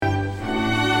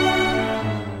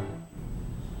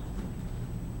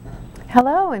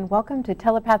Hello and welcome to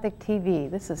Telepathic TV.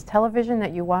 This is television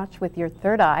that you watch with your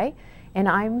third eye, and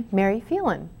I'm Mary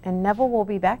Phelan, and Neville will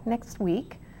be back next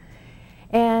week.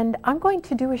 And I'm going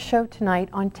to do a show tonight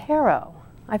on tarot.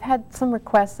 I've had some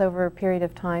requests over a period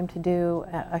of time to do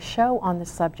a show on the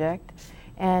subject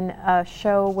and a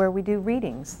show where we do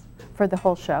readings for the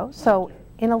whole show. So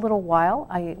in a little while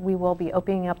we will be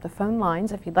opening up the phone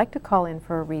lines if you'd like to call in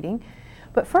for a reading.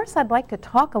 But first I'd like to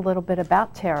talk a little bit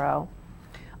about tarot.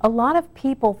 A lot of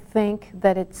people think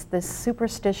that it's this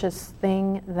superstitious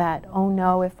thing that, oh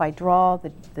no, if I draw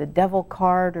the devil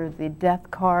card or the death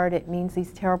card, it means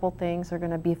these terrible things are going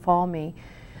to befall me.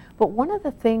 But one of the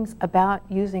things about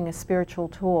using a spiritual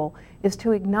tool is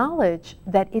to acknowledge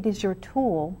that it is your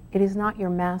tool, it is not your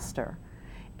master.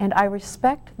 And I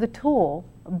respect the tool,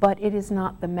 but it is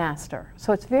not the master.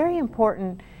 So it's very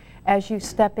important as you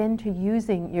step into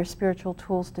using your spiritual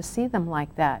tools to see them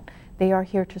like that. They are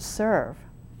here to serve.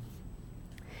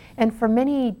 And for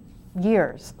many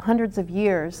years, hundreds of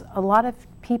years, a lot of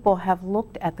people have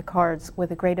looked at the cards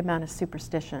with a great amount of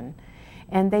superstition.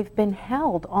 And they've been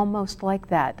held almost like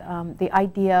that. The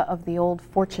idea of the old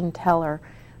fortune teller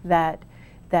that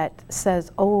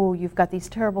says, oh, you've got these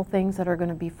terrible things that are going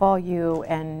to befall you,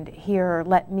 and here,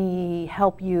 let me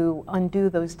help you undo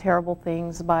those terrible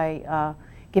things by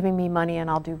giving me money, and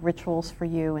I'll do rituals for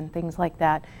you and things like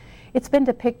that. It's been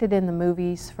depicted in the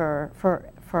movies for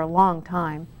a long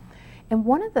time. And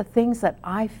one of the things that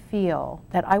I feel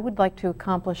that I would like to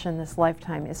accomplish in this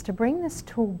lifetime is to bring this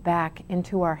tool back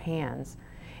into our hands.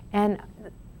 And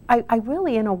I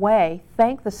really, in a way,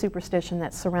 thank the superstition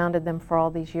that surrounded them for all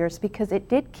these years, because it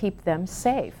did keep them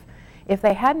safe. If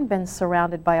they hadn't been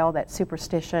surrounded by all that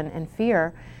superstition and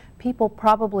fear, people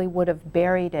probably would have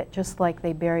buried it just like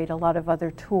they buried a lot of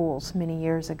other tools many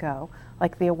years ago,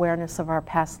 like the awareness of our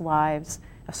past lives,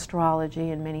 astrology,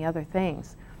 and many other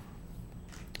things.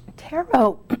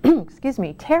 Tarot,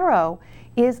 tarot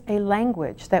is a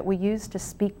language that we use to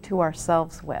speak to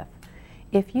ourselves with.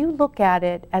 If you look at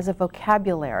it as a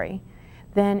vocabulary,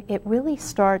 then it really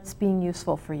starts being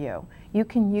useful for you. You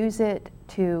can use it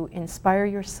to inspire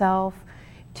yourself,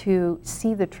 to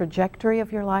see the trajectory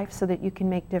of your life so that you can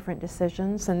make different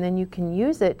decisions, and then you can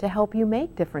use it to help you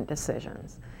make different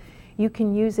decisions. You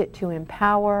can use it to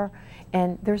empower,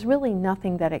 and there's really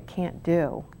nothing that it can't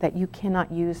do that you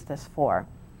cannot use this for.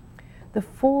 The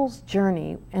Fool's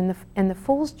Journey, and the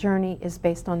Fool's Journey is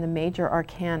based on the major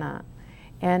arcana.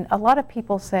 And a lot of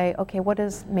people say, okay, what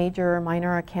is major or minor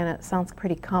arcana? It sounds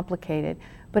pretty complicated,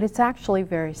 but it's actually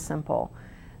very simple.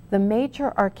 The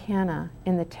major arcana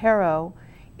in the tarot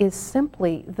is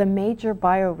simply the major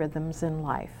biorhythms in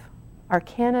life.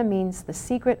 Arcana means the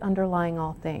secret underlying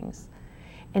all things.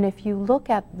 And if you look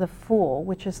at the Fool,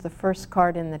 which is the first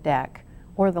card in the deck,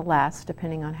 or the last,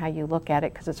 depending on how you look at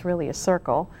it, because it's really a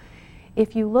circle,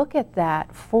 if you look at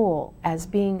that Fool as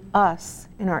being us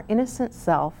in our innocent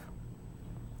self,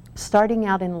 starting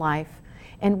out in life,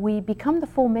 and we become the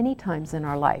Fool many times in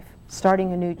our life,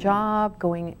 starting a new job,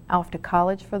 going off to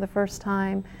college for the first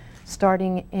time,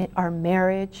 starting in our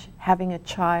marriage, having a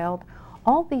child.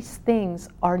 All these things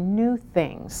are new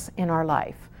things in our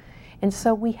life. And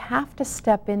so we have to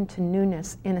step into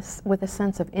newness with a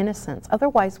sense of innocence.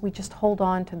 Otherwise, we just hold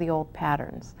on to the old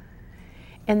patterns.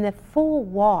 And the Fool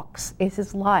walks is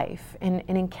his life and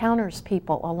encounters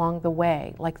people along the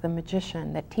way, like the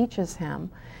magician that teaches him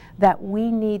that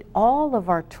we need all of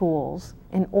our tools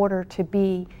in order to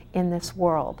be in this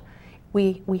world.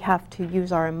 We have to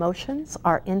use our emotions,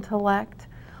 our intellect,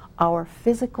 our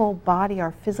physical body,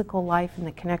 our physical life, and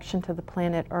the connection to the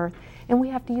planet Earth, and we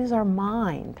have to use our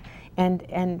mind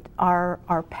and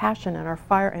our passion and our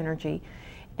fire energy.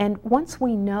 And once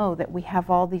we know that we have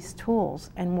all these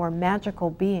tools and we're magical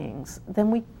beings,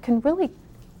 then we can really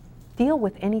deal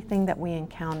with anything that we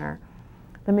encounter.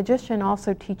 The magician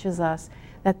also teaches us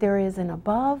that there is an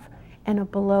above and a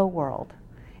below world.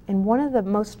 And one of the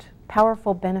most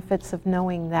powerful benefits of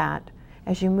knowing that,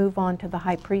 as you move on to the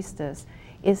High Priestess,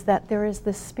 is that there is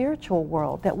this spiritual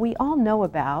world that we all know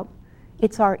about.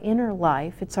 It's our inner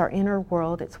life, it's our inner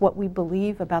world, it's what we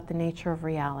believe about the nature of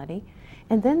reality.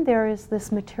 And then there is this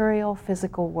material,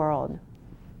 physical world.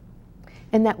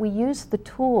 And that we use the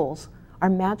tools, our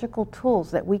magical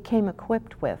tools that we came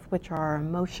equipped with, which are our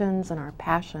emotions and our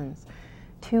passions,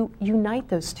 to unite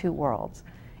those two worlds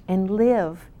and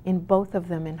live in both of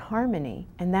them in harmony.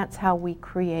 And that's how we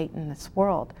create in this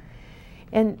world.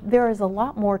 And there is a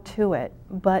lot more to it,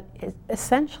 but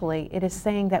essentially it is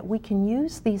saying that we can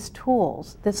use these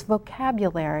tools, this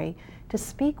vocabulary, to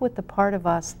speak with the part of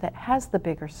us that has the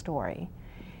bigger story.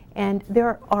 And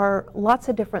there are lots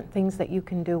of different things that you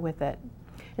can do with it.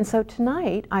 And so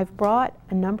tonight I've brought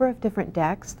a number of different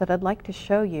decks that I'd like to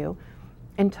show you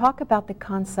and talk about the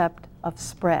concept of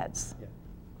spreads. Yeah.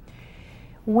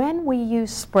 When we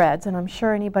use spreads, and I'm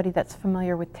sure anybody that's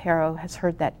familiar with tarot has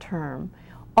heard that term,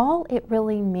 all it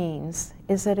really means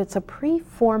is that it's a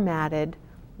pre-formatted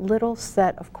little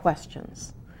set of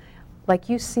questions. Like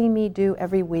you see me do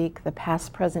every week, the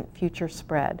past, present, future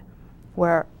spread,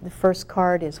 where the first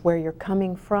card is where you're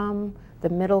coming from, the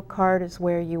middle card is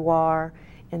where you are,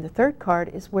 and the third card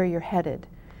is where you're headed.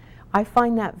 I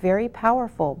find that very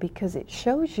powerful because it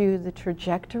shows you the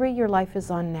trajectory your life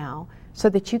is on now so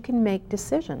that you can make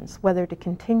decisions whether to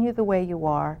continue the way you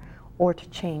are or to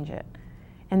change it.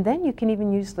 And then you can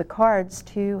even use the cards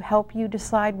to help you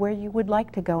decide where you would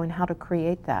like to go and how to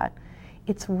create that.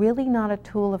 It's really not a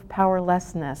tool of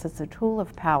powerlessness, it's a tool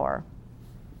of power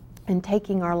and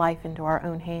taking our life into our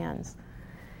own hands.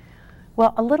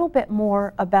 Well, a little bit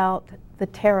more about the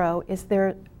tarot is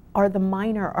there are the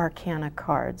minor arcana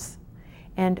cards.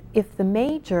 And if the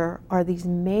major are these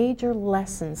major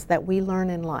lessons that we learn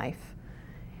in life,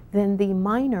 then the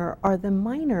minor are the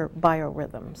minor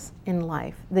biorhythms in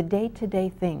life, the day-to-day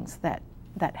things that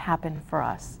happen for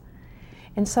us.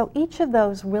 And so each of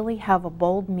those really have a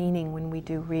bold meaning when we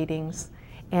do readings,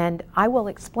 and I will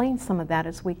explain some of that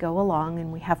as we go along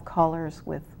and we have callers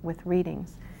with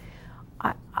readings.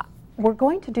 We're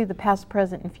going to do the past,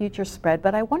 present, and future spread,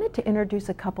 but I wanted to introduce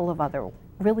a couple of other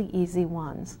really easy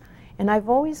ones. And I've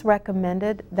always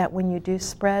recommended that when you do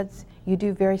spreads, you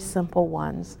do very simple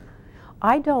ones.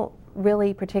 I don't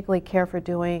really particularly care for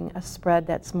doing a spread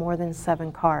that's more than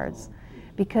 7 cards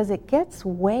because it gets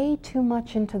way too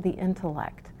much into the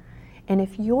intellect. And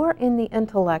if you're in the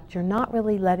intellect, you're not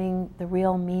really letting the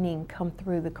real meaning come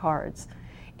through the cards,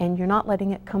 and you're not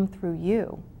letting it come through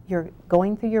you. You're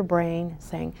going through your brain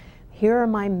saying, here are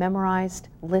my memorized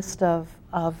list of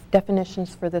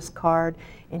definitions for this card,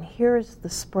 and here's the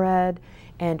spread,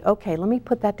 and okay, let me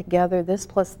put that together, this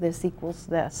plus this equals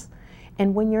this.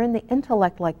 And when you're in the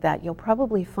intellect like that, you'll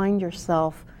probably find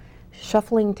yourself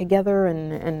shuffling together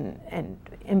and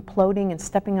imploding and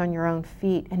stepping on your own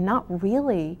feet and not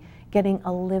really getting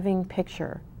a living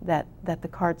picture that the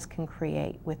cards can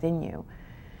create within you.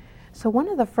 So one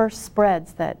of the first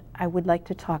spreads that I would like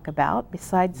to talk about,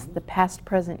 besides the past,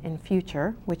 present, and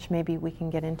future, which maybe we can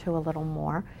get into a little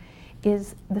more,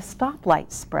 is the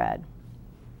stoplight spread.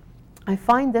 I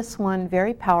find this one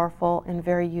very powerful and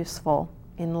very useful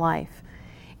in life.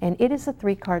 And it is a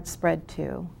 3-card spread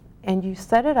too. And you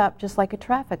set it up just like a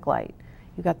traffic light.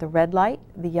 You got the red light,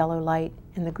 the yellow light,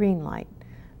 and the green light.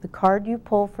 The card you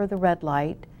pull for the red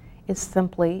light is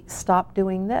simply stop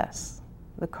doing this.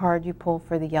 The card you pull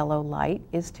for the yellow light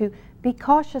is to be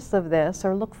cautious of this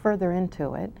or look further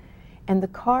into it. And the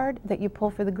card that you pull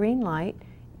for the green light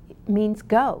means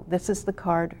go. This is the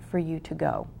card for you to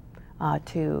go,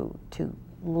 to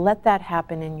let that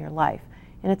happen in your life.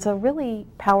 And it's a really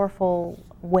powerful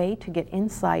way to get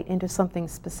insight into something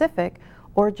specific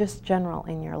or just general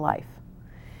in your life.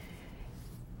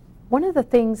 One of the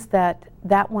things that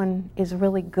one is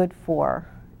really good for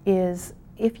is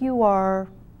if you are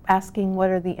asking what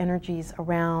are the energies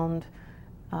around,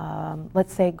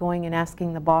 let's say going and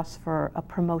asking the boss for a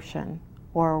promotion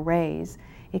or a raise,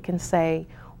 it can say,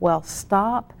 well,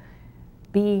 stop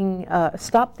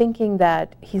thinking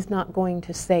that he's not going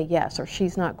to say yes or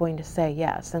she's not going to say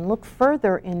yes, and look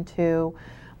further into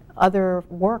other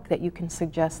work that you can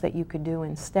suggest that you could do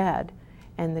instead.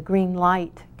 And the green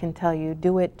light can tell you,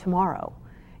 do it tomorrow.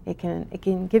 It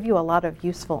can give you a lot of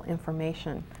useful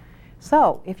information.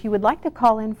 So if you would like to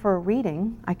call in for a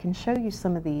reading, I can show you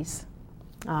some of these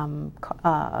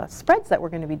spreads that we're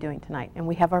going to be doing tonight. And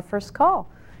we have our first call.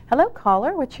 Hello,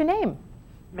 caller. What's your name?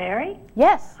 Mary?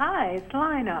 Yes. Hi, it's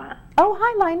Lina. Oh,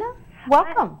 hi, Lina.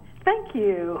 Welcome. Thank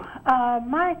you.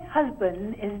 My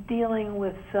husband is dealing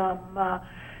with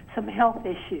some health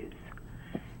issues.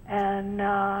 And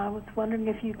I was wondering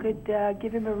if you could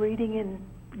give him a reading and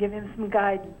give him some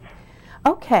guidance.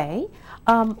 Okay.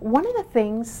 One of the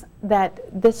things that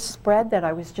this spread that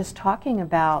I was just talking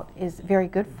about is very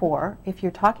good for, if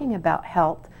you're talking about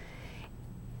health,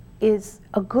 is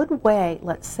a good way,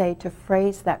 let's say, to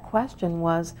phrase that question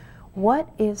was, what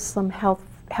is some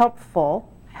helpful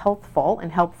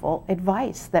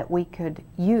advice that we could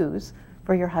use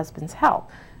for your husband's health?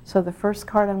 So the first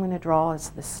card I'm going to draw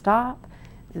is the stop,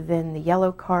 then the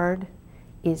yellow card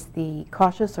is the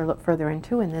cautious or look further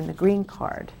into, and then the green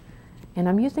card. And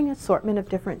I'm using an assortment of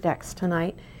different decks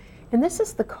tonight. And this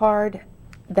is the card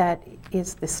that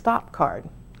is the stop card.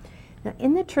 Now,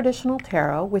 in the traditional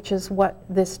tarot, which is what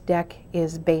this deck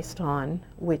is based on,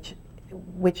 which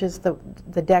is the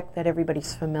deck that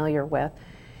everybody's familiar with,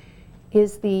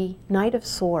 is the Knight of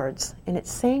Swords, and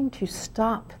it's saying to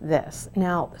stop this.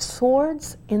 Now,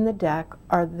 swords in the deck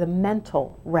are the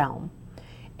mental realm,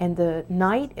 and the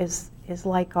Knight is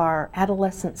like our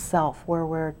adolescent self, where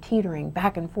we're teetering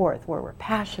back and forth, where we're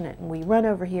passionate, and we run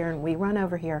over here and we run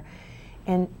over here,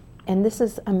 and this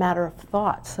is a matter of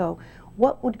thought. So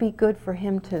what would be good for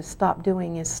him to stop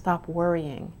doing is stop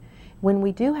worrying. When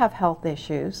we do have health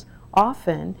issues,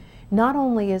 often, not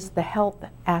only is the health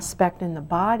aspect in the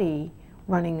body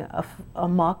running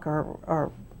amok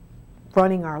or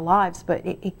running our lives, but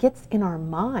it gets in our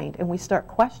mind, and we start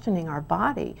questioning our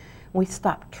body. We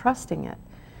stop trusting it.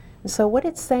 And so what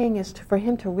it's saying is for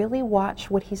him to really watch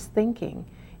what he's thinking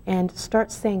and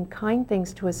start saying kind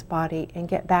things to his body and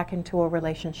get back into a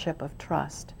relationship of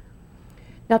trust.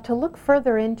 Now, to look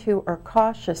further into or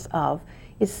cautious of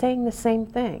is saying the same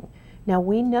thing. Now,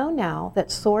 we know now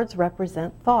that swords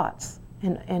represent thoughts,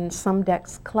 and some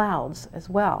decks clouds as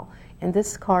well, and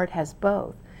this card has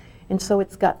both. And so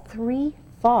it's got 3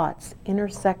 thoughts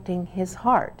intersecting his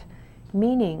heart,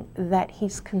 meaning that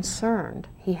he's concerned.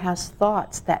 He has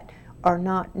thoughts that are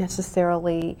not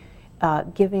necessarily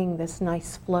giving this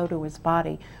nice flow to his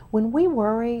body. When we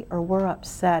worry or we're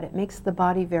upset, it makes the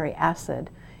body very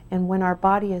acid, and when our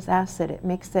body is acid, it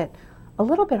makes it a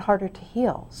little bit harder to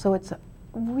heal. So it's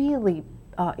really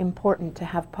important to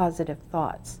have positive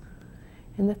thoughts.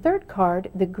 And the third card,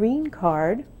 the green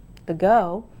card, the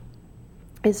Go,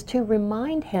 is to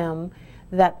remind him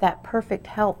that that perfect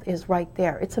health is right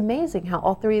there. It's amazing how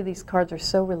all 3 of these cards are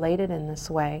so related in this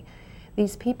way.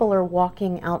 These people are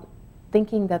walking out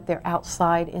thinking that they're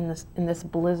outside in this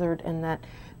blizzard, and that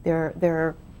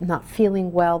they're not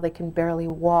feeling well, they can barely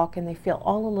walk, and they feel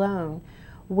all alone,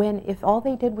 when if all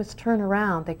they did was turn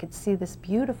around, they could see this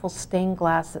beautiful stained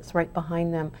glass that's right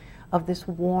behind them, of this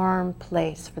warm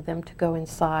place for them to go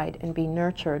inside and be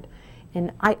nurtured.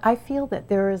 And I feel that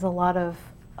there is a lot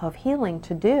of healing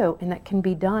to do, and that can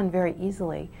be done very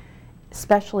easily,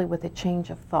 especially with a change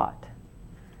of thought.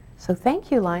 So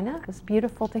thank you, Lina. It was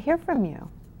beautiful to hear from you.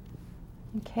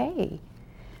 Okay.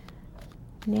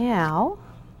 Now,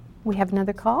 we have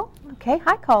another call. Okay,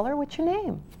 hi caller, what's your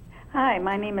name? Hi,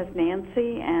 my name is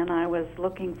Nancy, and I was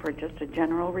looking for just a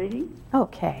general reading.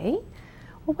 Okay.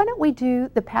 Well, why don't we do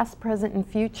the past, present, and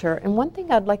future? And one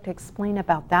thing I'd like to explain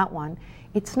about that one,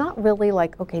 it's not really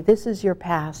like, okay, this is your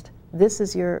past, this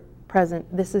is your present,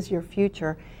 this is your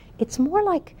future. It's more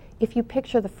like if you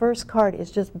picture the first card is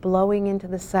just blowing into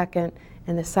the second,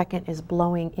 and the second is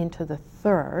blowing into the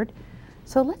third.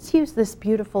 So let's use this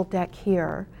beautiful deck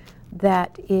here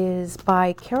that is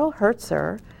by Carol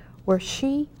Hertzer, where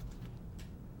she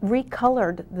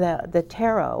recolored the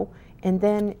tarot, and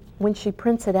then when she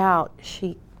prints it out,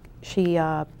 she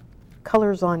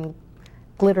colors on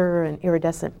glitter and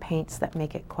iridescent paints that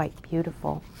make it quite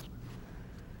beautiful.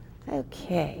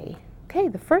 Okay,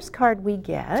 the first card we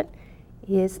get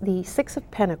is the Six of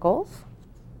Pentacles.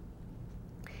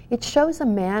 It shows a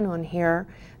man on here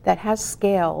that has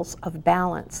scales of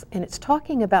balance, and it's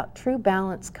talking about true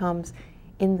balance comes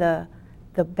in the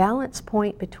balance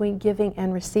point between giving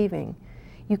and receiving.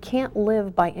 You can't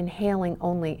live by inhaling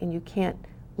only, and you can't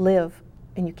live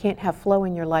and you can't have flow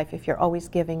in your life if you're always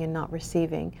giving and not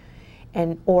receiving,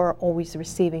 or always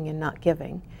receiving and not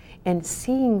giving. And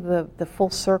seeing the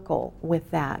full circle with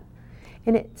that.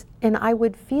 And I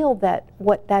would feel that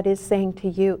what that is saying to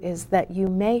you is that you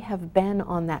may have been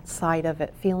on that side of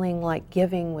it, feeling like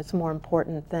giving was more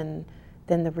important than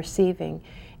the receiving,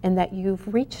 and that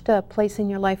you've reached a place in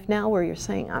your life now where you're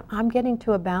saying, I'm getting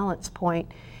to a balance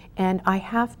point, and I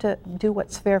have to do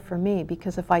what's fair for me,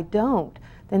 because if I don't,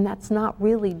 then that's not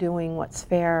really doing what's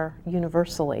fair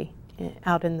universally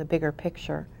out in the bigger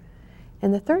picture.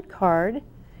 And the third card,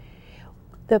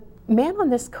 the man on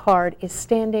this card is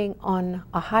standing on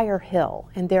a higher hill,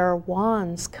 and there are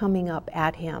wands coming up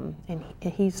at him, and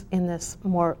he's in this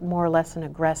more or less an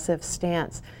aggressive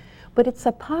stance. But it's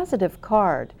a positive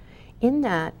card in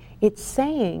that it's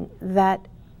saying that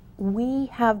we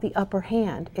have the upper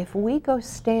hand. If we go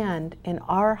stand in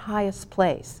our highest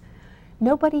place,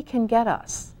 nobody can get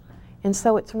us. And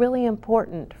so it's really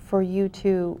important for you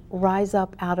to rise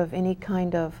up out of any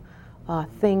kind of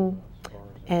thing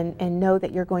and know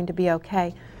that you're going to be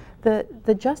okay.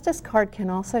 The Justice card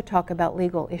can also talk about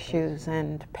legal issues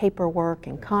and paperwork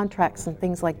and contracts and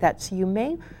things like that. So you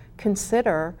may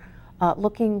consider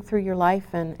looking through your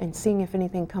life and seeing if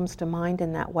anything comes to mind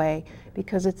in that way,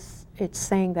 because it's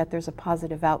saying that there's a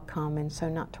positive outcome, and so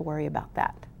not to worry about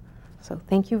that. So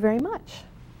thank you very much.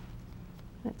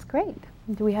 That's great.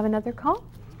 Do we have another call?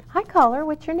 Hi caller,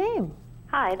 what's your name?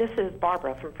 Hi, this is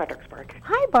Barbara from Fredericksburg.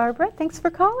 Hi, Barbara. Thanks for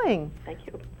calling. Thank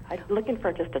you. I'm looking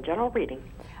for just a general reading.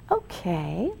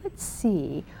 Okay, let's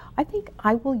see. I think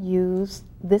I will use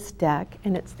this deck,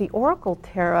 and it's the Oracle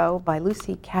Tarot by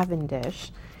Lucy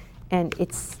Cavendish, and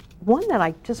it's one that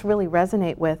I just really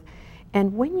resonate with.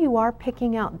 And when you are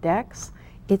picking out decks,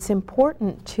 it's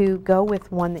important to go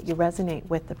with one that you resonate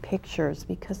with the pictures,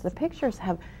 because the pictures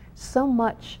have so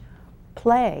much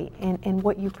play in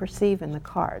what you perceive in the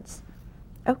cards.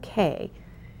 Okay,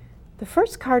 the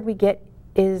first card we get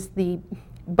is the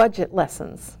budget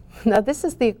lessons. Now this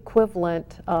is the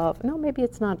equivalent of, no, maybe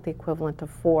it's not the equivalent of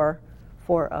four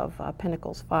of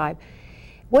Pentacles 5.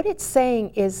 What it's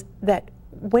saying is that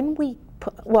when we,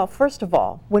 well, first of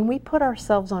all, when we put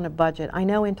ourselves on a budget, I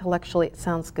know intellectually it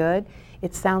sounds good.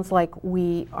 It sounds like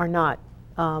we are not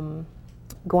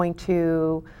going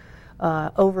to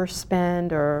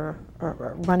overspend or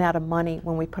run out of money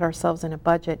when we put ourselves in a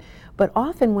budget. But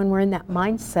often when we're in that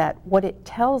mindset, what it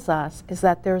tells us is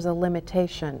that there's a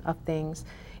limitation of things,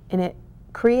 and it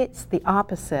creates the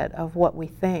opposite of what we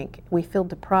think. We feel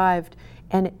deprived,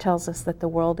 and it tells us that the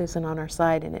world isn't on our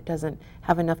side and it doesn't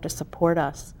have enough to support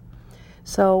us.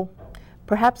 So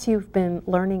perhaps you've been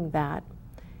learning that.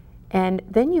 And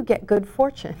then you get good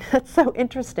fortune. That's so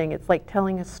interesting. It's like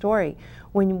telling a story.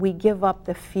 When we give up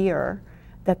the fear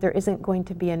that there isn't going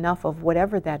to be enough of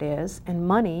whatever that is, and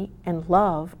money and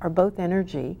love are both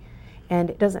energy, and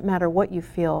it doesn't matter what you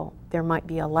feel there might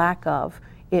be a lack of,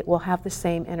 it will have the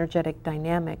same energetic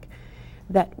dynamic.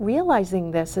 That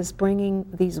realizing this is bringing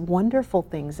these wonderful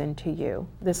things into you.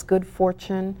 This good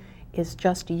fortune is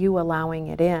just you allowing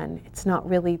it in. It's not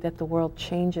really that the world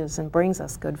changes and brings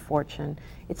us good fortune.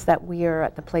 It's that we are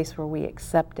at the place where we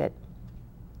accept it.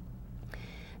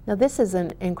 Now this is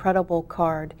an incredible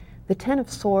card. The Ten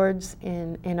of Swords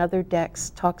in other decks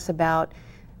talks about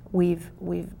we've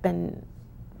been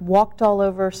walked all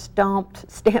over, stomped,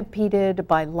 stampeded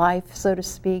by life, so to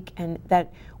speak, and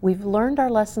that we've learned our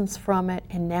lessons from it,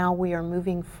 and now we are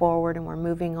moving forward and we're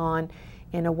moving on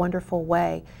in a wonderful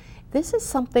way. This is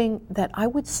something that I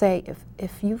would say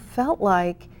if you felt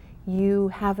like you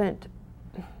haven't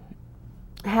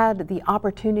had the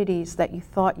opportunities that you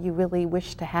thought you really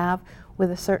wished to have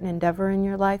with a certain endeavor in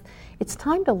your life, it's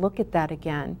time to look at that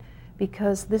again,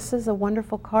 because this is a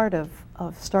wonderful card of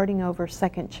starting over,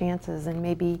 second chances, and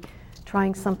maybe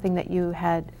trying something that you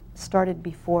had started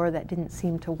before that didn't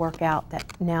seem to work out, that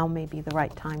now may be the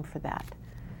right time for that.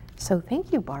 So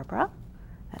thank you, Barbara.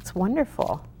 That's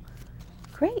wonderful.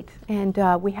 Great. And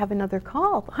we have another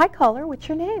call. Hi, caller. What's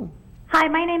your name? Hi,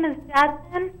 my name is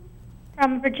Jasmine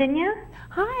from Virginia.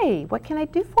 Hi. What can I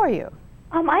do for you?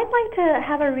 I'd like to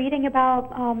have a reading about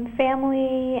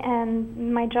family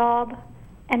and my job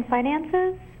and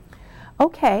finances.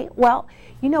 Okay. Well,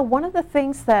 you know, one of the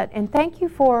things that, and thank you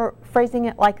for phrasing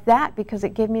it like that, because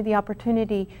it gave me the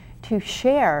opportunity to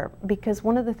share, because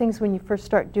one of the things when you first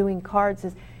start doing cards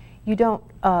is you don't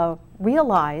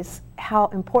realize how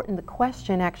important the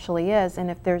question actually is,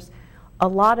 and if there's a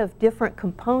lot of different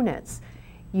components,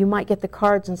 you might get the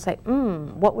cards and say,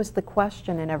 what was the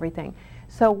question and everything.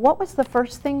 So what was the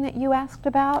first thing that you asked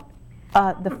about?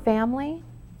 The family?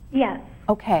 Yes.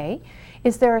 Okay.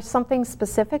 Is there something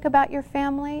specific about your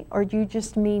family, or do you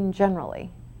just mean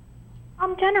generally?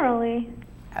 Generally.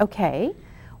 Okay.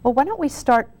 Well, why don't we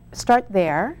start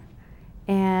there,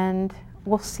 and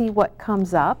we'll see what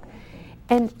comes up.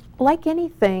 And like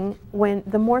anything, when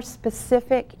the more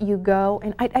specific you go,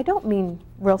 and I don't mean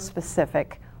real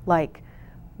specific, like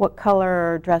what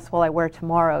color dress will I wear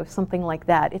tomorrow, something like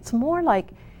that. It's more like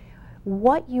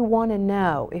what you want to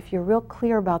know. If you're real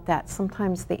clear about that,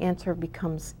 sometimes the answer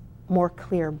becomes more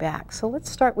clear back. So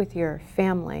let's start with your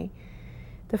family.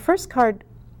 The first card,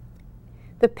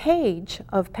 the Page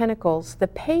of Pentacles, the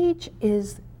page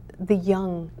is the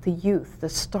young, the youth, the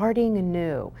starting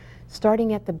anew,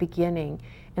 starting at the beginning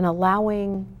and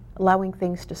allowing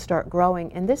things to start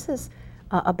growing. And this is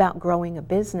about growing a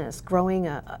business, growing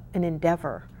an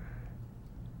endeavor.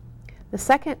 The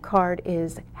second card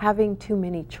is having too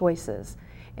many choices.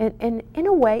 And in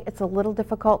a way, it's a little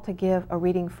difficult to give a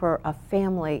reading for a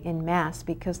family in mass,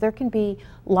 because there can be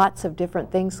lots of different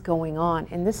things going on.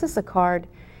 And this is a card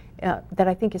that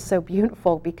I think is so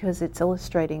beautiful, because it's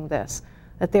illustrating this,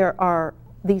 that there are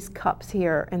these cups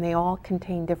here and they all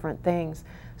contain different things.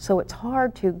 So it's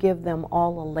hard to give them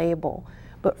all a label.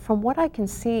 But from what I can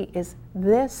see is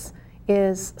this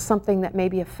is something that may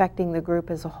be affecting the group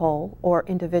as a whole, or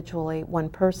individually one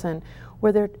person,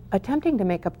 where they're attempting to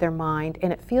make up their mind,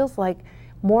 and it feels like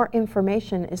more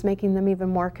information is making them even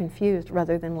more confused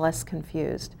rather than less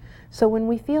confused. So when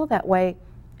we feel that way,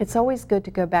 it's always good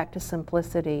to go back to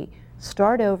simplicity,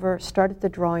 start over, start at the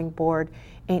drawing board,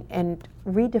 and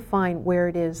redefine where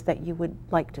it is that you would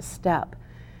like to step.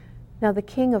 Now, the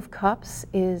King of Cups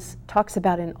talks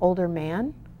about an older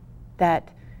man that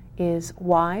is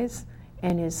wise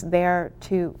and is there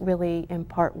to really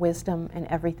impart wisdom and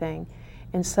everything.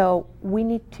 And so we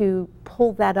need to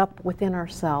pull that up within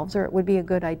ourselves, or it would be a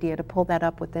good idea to pull that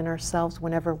up within ourselves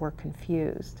whenever we're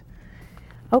confused.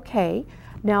 Okay,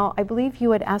 now I believe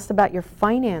you had asked about your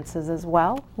finances as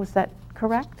well. Was that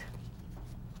correct?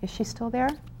 Is she still there?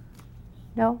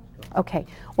 No? Okay.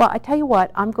 Well, I tell you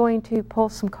what, I'm going to pull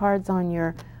some cards on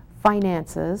your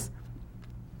finances,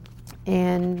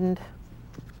 and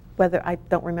whether, I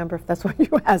don't remember if that's what you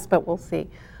asked, but we'll see.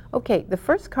 Okay, the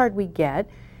first card we get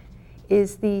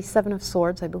is the Seven of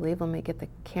Swords, I believe. Let me get the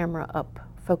camera up,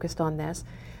 focused on this.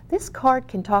 This card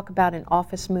can talk about an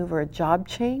office move or a job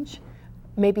change,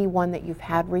 maybe one that you've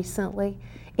had recently.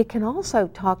 It can also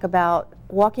talk about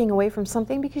walking away from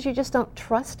something because you just don't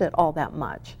trust it all that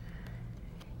much,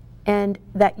 and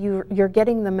that you're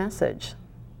getting the message.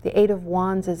 The Eight of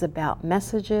Wands is about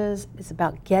messages, is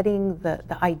about getting the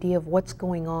idea of what's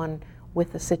going on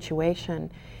with the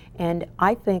situation. And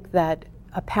I think that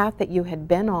a path that you had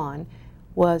been on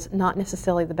was not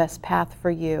necessarily the best path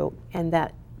for you, and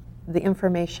that the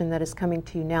information that is coming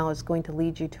to you now is going to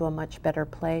lead you to a much better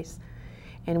place.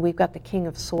 And we've got the King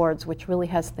of Swords, which really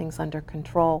has things under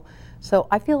control. So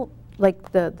I feel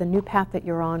like the new path that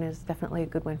you're on is definitely a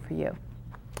good one for you.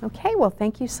 Okay, well,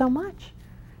 thank you so much.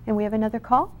 And we have another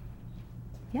call?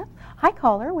 Yeah. Hi,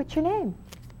 caller. What's your name?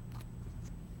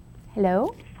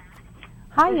 Hello?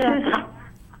 Hi.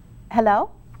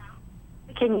 Hello?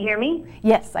 Can you hear me?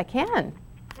 Yes, I can.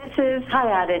 This is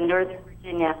Hayat in Northern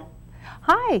Virginia.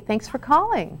 Hi. Thanks for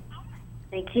calling.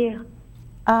 Thank you.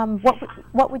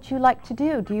 What would you like to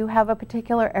do? Do you have a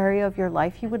particular area of your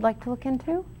life you would like to look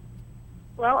into?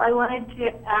 Well, I wanted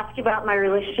to ask you about my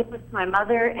relationship with my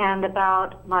mother and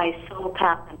about my soul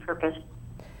path and purpose.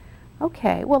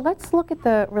 Okay, well, let's look at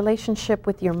the relationship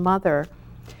with your mother.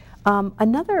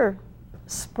 Another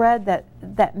spread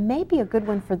that may be a good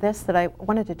one for this that I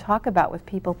wanted to talk about with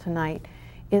people tonight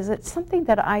is it's something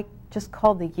that I just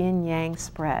call the yin-yang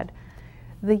spread.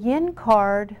 The yin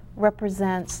card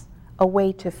represents a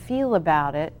way to feel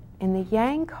about it, and the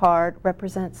yang card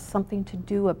represents something to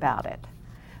do about it.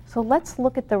 So let's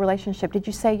look at the relationship. Did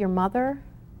you say your mother?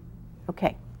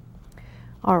 Okay.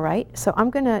 All right, so I'm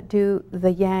going to do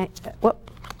the yang. Let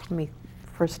me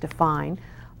first define.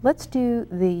 Let's do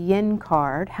the yin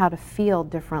card, how to feel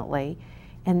differently,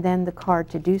 and then the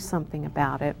card to do something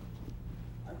about it.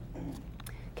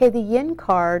 Okay, the yin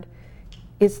card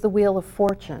is the Wheel of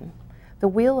Fortune. The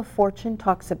Wheel of Fortune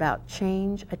talks about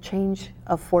change, a change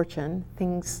of fortune,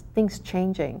 things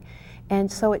changing.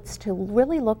 And so it's to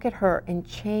really look at her and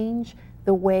change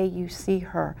the way you see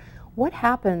her. What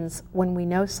happens when we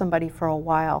know somebody for a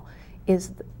while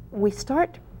is we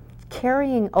start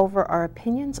carrying over our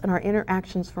opinions and our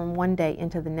interactions from one day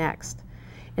into the next.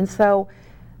 And so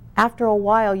after a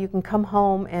while, you can come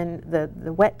home and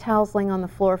the wet towel's laying on the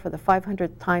floor for the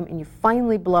 500th time, and you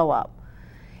finally blow up.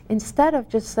 Instead of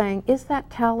just saying, is that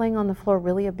towel laying on the floor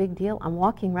really a big deal? I'm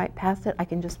walking right past it. I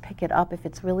can just pick it up if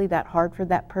it's really that hard for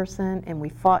that person, and we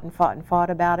fought and fought and fought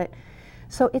about it.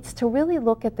 So it's to really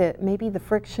look at maybe the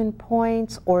friction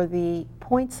points or the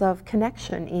points of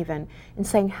connection even, and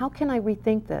saying, how can I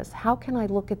rethink this? How can I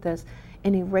look at this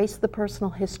and erase the personal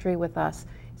history with us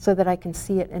so that I can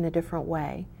see it in a different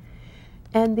way?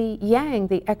 And the yang,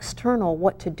 the external,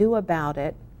 what to do about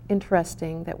it,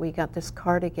 interesting that we got this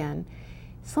card again.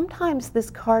 Sometimes this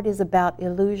card is about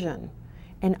illusion.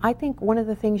 And I think one of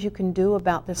the things you can do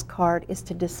about this card is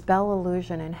to dispel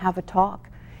illusion and have a talk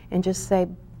and just say,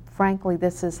 frankly,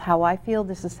 this is how I feel,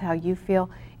 this is how you feel.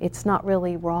 It's not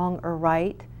really wrong or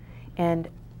right. And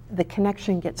the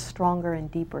connection gets stronger and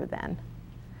deeper then.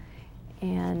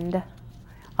 And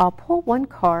I'll pull one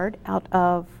card out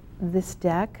of this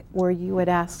deck where you had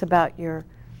asked about your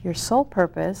soul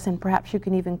purpose, and perhaps you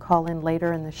can even call in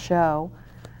later in the show.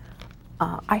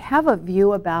 I have a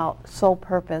view about soul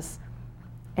purpose,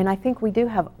 and I think we do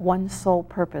have one soul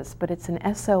purpose, but it's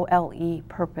an SOLE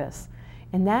purpose.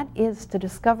 And that is to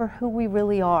discover who we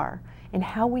really are. And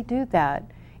how we do that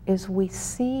is we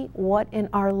see what in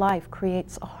our life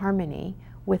creates a harmony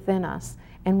within us.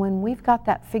 And when we've got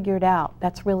that figured out,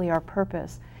 that's really our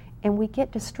purpose. And we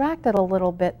get distracted a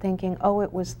little bit thinking, oh,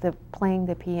 it was the playing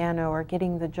the piano or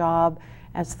getting the job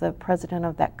as the president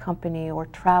of that company or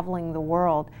traveling the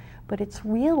world. But it's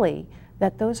really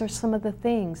that those are some of the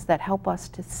things that help us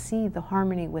to see the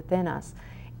harmony within us.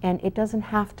 And it doesn't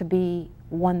have to be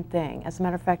one thing. As a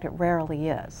matter of fact, it rarely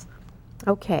is.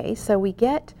 Okay, so we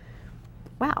get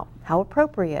Wow, how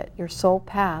appropriate. Your soul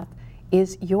path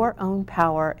is your own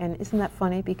power. And isn't that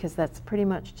funny? Because that's pretty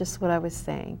much just what I was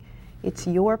saying. It's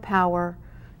your power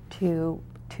to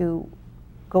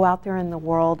go out there in the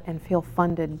world and feel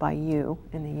funded by you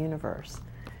in the universe.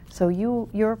 So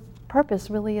your purpose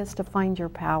really is to find your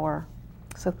power.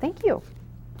 So thank you.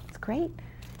 It's great.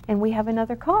 And we have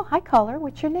another call. Hi, caller.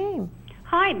 What's your name?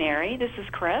 Hi, Mary. This is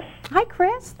Chris. Hi,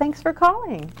 Chris. Thanks for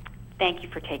calling. Thank you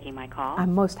for taking my call.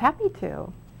 I'm most happy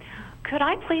to. Could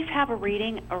I please have a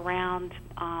reading around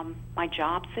my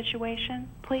job situation,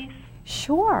 please?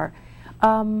 Sure.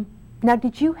 Now,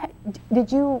 did you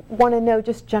want to know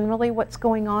just generally what's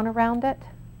going on around it?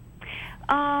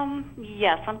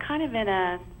 Yes. I'm kind of in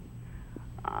a,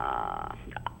 I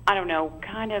don't know,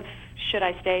 kind of, should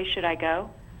I stay, should I go?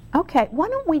 Okay, why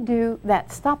don't we do that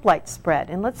stoplight spread,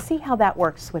 and let's see how that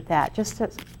works with that, just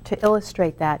to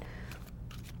illustrate that.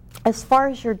 As far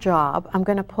as your job, I'm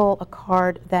going to pull a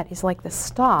card that is like the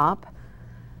stop,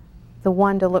 the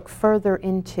one to look further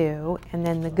into, and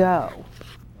then the go.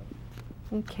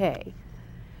 Okay.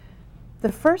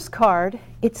 The first card,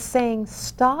 it's saying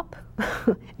stop.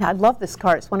 Now, I love this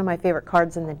card. It's one of my favorite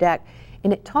cards in the deck.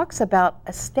 And it talks about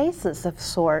a stasis of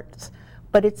sorts,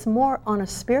 but it's more on a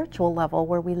spiritual level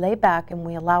where we lay back and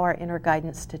we allow our inner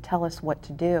guidance to tell us what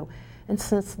to do. And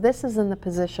since this is in the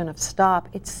position of stop,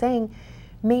 it's saying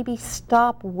maybe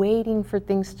stop waiting for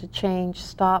things to change,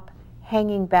 stop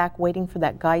hanging back, waiting for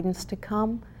that guidance to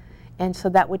come. And so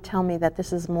that would tell me that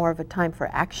this is more of a time for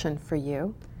action for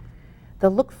you. The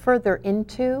look further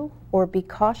into or be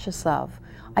cautious of.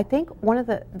 I think one of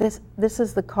this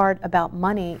is the card about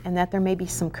money, and that there may be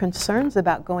some concerns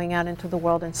about going out into the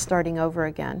world and starting over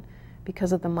again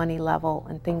because of the money level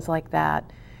and things like that.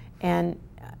 And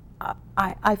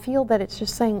I feel that it's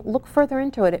just saying look further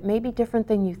into it. It may be different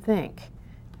than you think.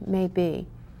 It may be.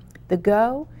 The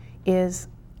go is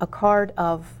a card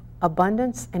of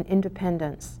abundance and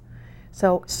independence.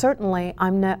 So certainly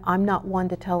I'm not one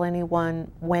to tell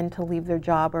anyone when to leave their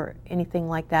job or anything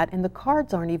like that, and the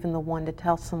cards aren't even the one to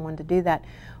tell someone to do that.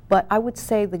 But I would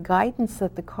say the guidance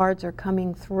that the cards are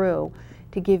coming through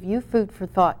to give you food for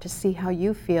thought to see how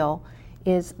you feel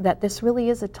is that this really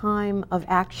is a time of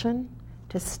action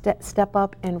to step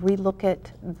up and relook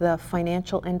at the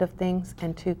financial end of things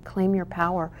and to claim your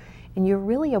power. And you're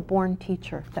really a born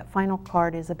teacher. That final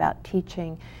card is about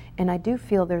teaching. And I do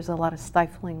feel there's a lot of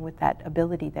stifling with that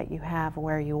ability that you have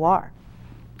where you are.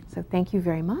 So thank you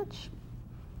very much.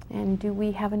 And do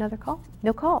we have another call?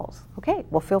 No calls. Okay,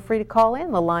 well, feel free to call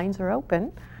in. The lines are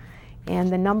open.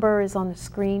 And the number is on the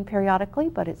screen periodically,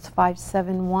 but it's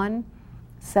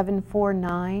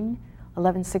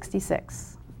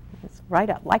 571-749-1166. It's right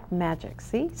up, like magic.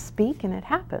 See? Speak and it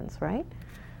happens, right?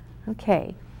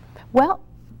 Okay. Well,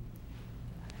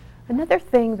 another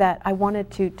thing that I wanted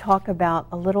to talk about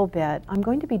a little bit, I'm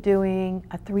going to be doing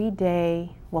a 3-day,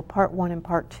 well, part 1 and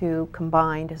part 2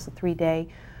 combined as a 3-day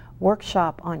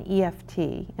workshop on EFT.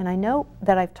 And I know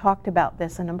that I've talked about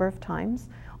this a number of times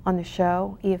on the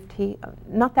show, EFT,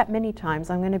 not that many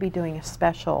times. I'm going to be doing a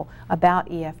special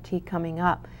about EFT coming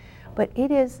up. But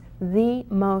it is the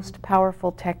most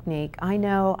powerful technique. I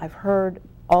know, I've heard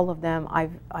all of them.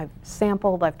 I've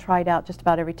sampled, I've tried out just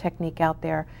about every technique out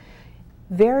there.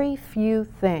 Very few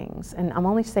things, and I'm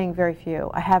only saying very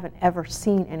few, I haven't ever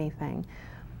seen anything,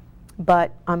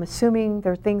 but I'm assuming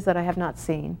there are things that I have not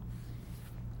seen.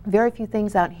 Very few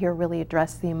things out here really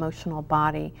address the emotional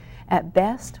body. At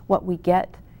best, what we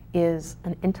get is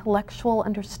an intellectual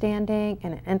understanding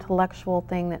and an intellectual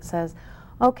thing that says,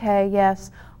 okay,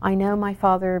 yes, I know my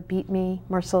father beat me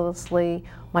mercilessly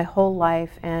my whole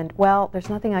life, and well, there's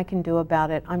nothing I can do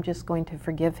about it. I'm just going to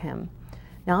forgive him.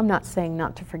 Now, I'm not saying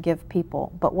not to forgive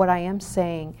people, but what I am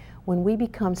saying, when we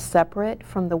become separate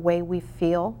from the way we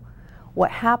feel,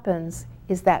 what happens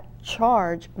is that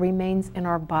charge remains in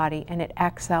our body and it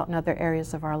acts out in other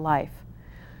areas of our life.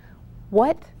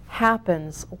 What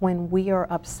happens when we are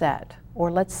upset,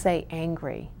 or let's say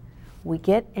angry? We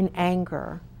get in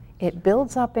anger, it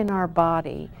builds up in our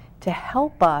body to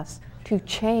help us to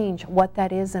change what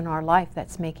that is in our life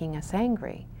that's making us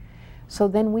angry. So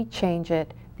then we change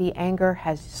it. The anger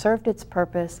has served its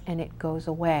purpose and it goes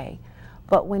away.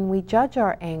 But when we judge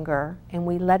our anger and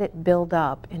we let it build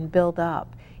up and build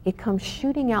up, it comes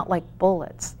shooting out like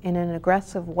bullets in an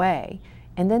aggressive way.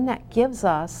 And then that gives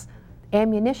us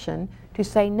ammunition to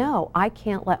say, no, I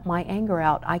can't let my anger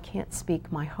out. I can't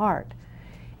speak my heart.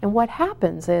 And what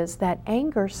happens is that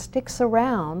anger sticks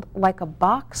around like a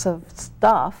box of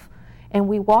stuff, and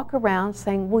we walk around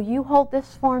saying, will you hold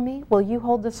this for me? Will you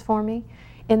hold this for me?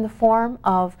 In the form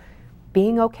of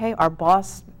being okay, our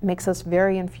boss makes us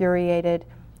very infuriated,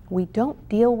 we don't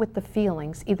deal with the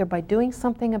feelings either by doing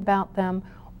something about them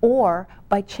or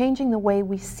by changing the way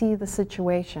we see the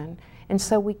situation. And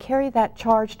so we carry that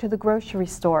charge to the grocery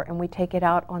store and we take it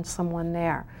out on someone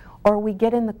there. Or we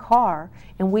get in the car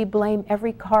and we blame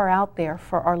every car out there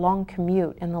for our long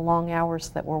commute and the long hours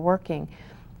that we're working.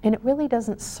 And it really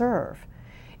doesn't serve.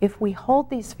 If we hold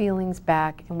these feelings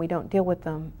back and we don't deal with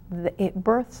them, it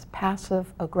births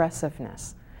passive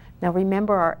aggressiveness. Now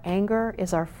remember, our anger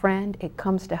is our friend. It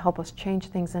comes to help us change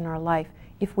things in our life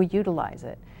if we utilize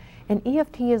it. And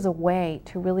EFT is a way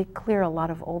to really clear a lot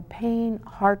of old pain,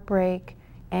 heartbreak,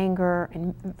 anger,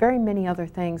 and very many other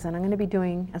things. And I'm going to be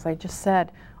doing, as I just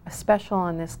said, a special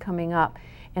on this coming up.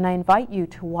 And I invite you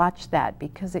to watch that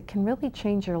because it can really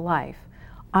change your life.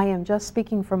 I am just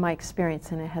speaking from my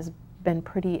experience, and it has been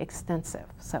pretty extensive.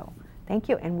 So thank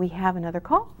you. And we have another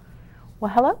call.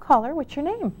 Well, hello, caller. What's your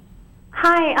name?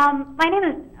 Hi, my name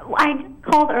is, I just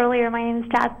called earlier. My name is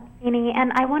Jasmine,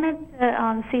 and I wanted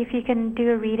to see if you can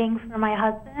do a reading for my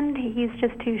husband. He's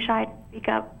just too shy to speak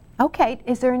up. Okay.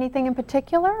 Is there anything in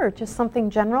particular or just something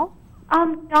general?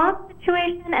 Job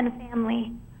situation and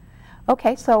family.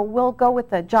 Okay, so we'll go with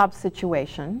the job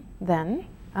situation then.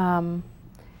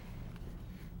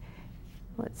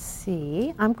 Let's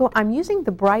see. I'm using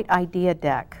the Bright Idea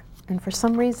deck, and for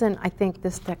some reason I think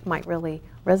this deck might really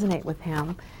resonate with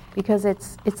him because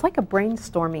it's like a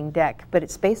brainstorming deck, but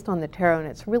it's based on the tarot, and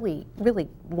it's really, really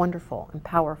wonderful and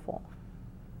powerful.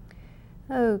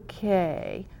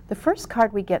 Okay, the first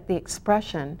card we get, the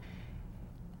expression.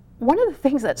 One of the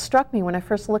things that struck me when I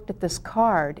first looked at this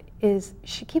card is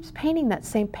she keeps painting that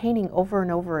same painting over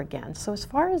and over again. So as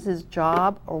far as his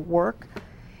job or work,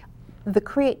 the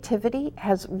creativity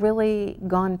has really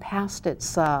gone past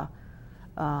its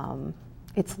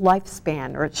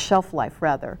lifespan, or its shelf life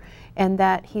rather, and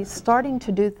that he's starting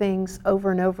to do things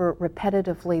over and over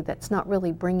repetitively that's not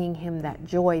really bringing him that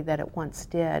joy that it once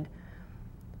did.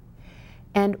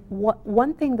 And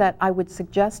one thing that I would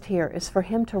suggest here is for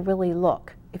him to really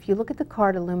look. If you look at the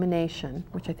card Illumination,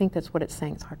 which I think that's what it's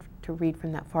saying, it's hard to read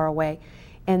from that far away,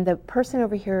 and the person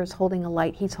over here is holding a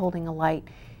light, he's holding a light,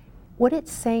 what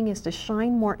it's saying is to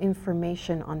shine more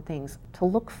information on things, to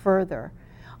look further.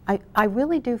 I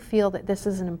really do feel that this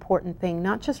is an important thing,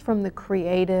 not just from the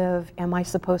creative, am I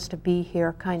supposed to be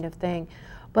here kind of thing,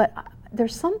 but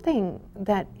there's something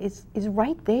that is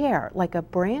right there, like a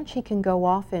branch he can go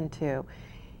off into.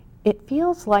 It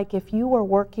feels like if you were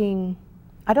working,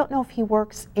 I don't know if he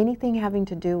works anything having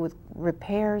to do with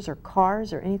repairs or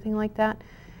cars or anything like that.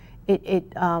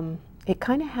 It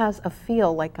kind of has a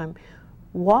feel like I'm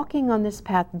walking on this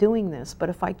path doing this, but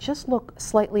if I just look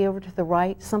slightly over to the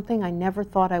right, something I never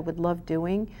thought I would love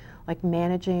doing, like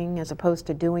managing as opposed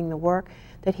to doing the work,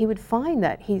 that he would find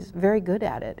that he's very good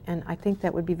at it, and I think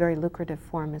that would be very lucrative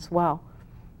for him as well.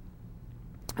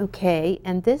 Okay,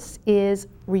 and this is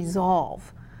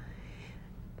resolve.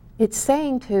 It's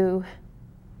saying to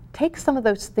take some of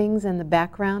those things in the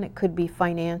background. It could be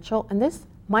financial, and this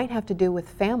might have to do with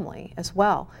family as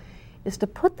well, is to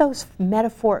put those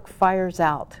metaphoric fires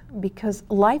out, because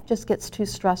life just gets too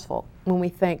stressful when we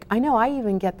think, I know I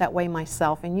even get that way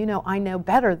myself, and you know I know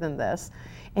better than this,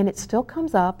 and it still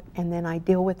comes up, and then I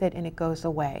deal with it and it goes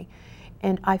away.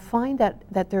 And I find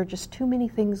that there are just too many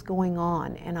things going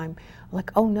on, and I'm like,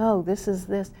 oh no, this is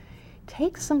this.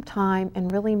 Take some time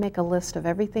and really make a list of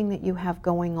everything that you have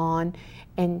going on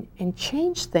and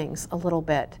change things a little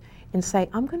bit and say,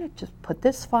 I'm going to just put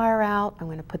this fire out, I'm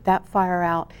going to put that fire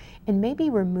out, and maybe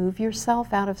remove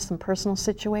yourself out of some personal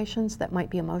situations that might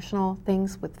be emotional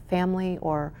things with family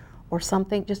or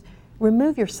something. Just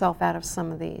remove yourself out of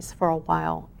some of these for a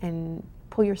while and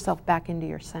pull yourself back into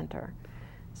your center.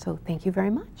 So thank you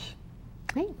very much.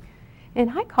 Hey. And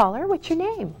hi, caller, what's your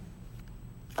name?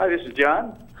 Hi, this is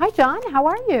John. Hi, John, how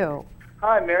are you?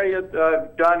 Hi, Mary.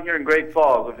 John here in Great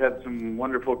Falls. I've had some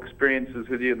wonderful experiences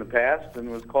with you in the past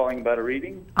and was calling about a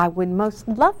reading. I would most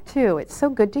love to. It's so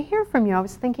good to hear from you. I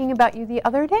was thinking about you the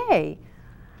other day.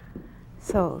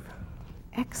 So,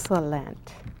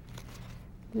 excellent.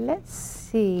 Let's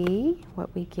see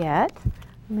what we get.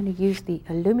 I'm going to use the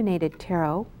Illuminated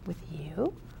Tarot with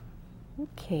you.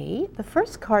 Okay, the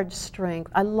first card,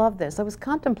 Strength. I love this. I was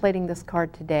contemplating this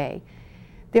card today.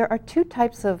 There are two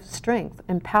types of strength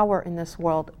and power in this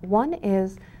world. One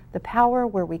is the power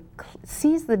where we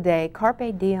seize the day,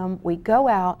 carpe diem, we go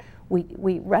out,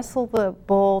 we wrestle the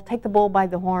bull, take the bull by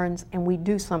the horns, and we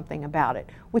do something about it,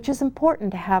 which is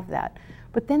important to have that.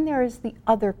 But then there is the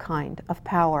other kind of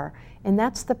power, and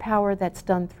that's the power that's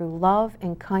done through love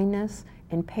and kindness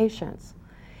and patience.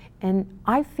 And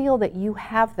I feel that you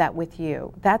have that with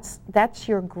you. That's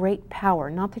your great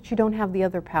power. Not that you don't have the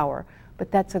other power, but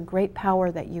that's a great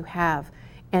power that you have.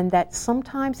 And that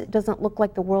sometimes it doesn't look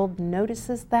like the world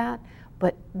notices that,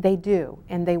 but they do,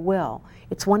 and they will.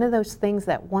 It's one of those things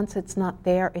that once it's not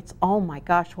there, it's, oh my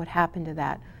gosh, what happened to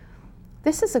that?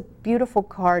 This is a beautiful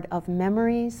card of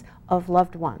memories of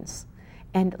loved ones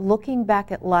and looking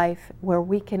back at life where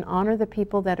we can honor the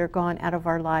people that are gone out of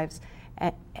our lives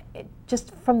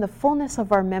just from the fullness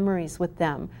of our memories with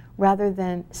them rather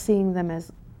than seeing them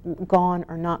as gone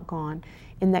or not gone,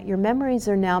 in that your memories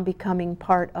are now becoming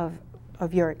part of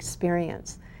your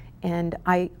experience. And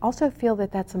I also feel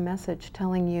that that's a message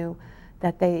telling you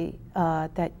that they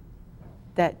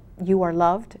that you are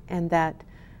loved, and that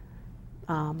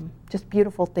just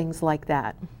beautiful things like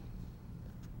that.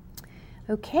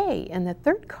 Okay, and the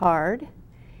third card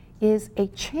is a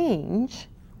change.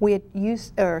 We had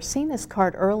used or seen this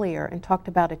card earlier and talked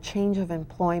about a change of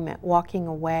employment, walking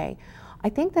away. I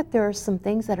think that there are some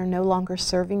things that are no longer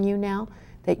serving you now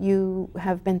that you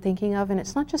have been thinking of, and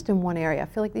it's not just in one area. I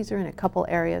feel like these are in a couple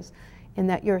areas, in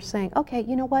that you're saying, okay,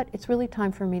 you know what, it's really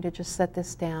time for me to just set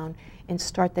this down and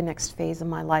start the next phase of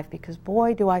my life, because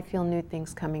boy, do I feel new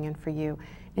things coming in for you.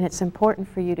 And it's important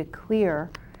for you to clear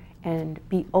and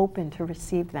be open to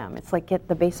receive them. It's like get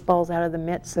the baseballs out of the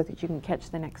mitts so that you can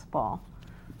catch the next ball.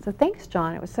 So thanks,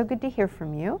 John. It was so good to hear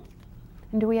from you.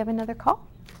 And do we have another call?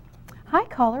 Hi,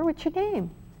 caller. What's your name?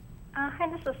 Hi,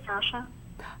 this is Sasha.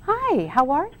 Hi,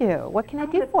 how are you? What can I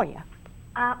do for you?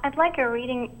 I'd like a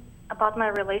reading about my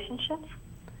relationships.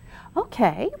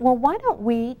 Okay, well, why don't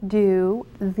we do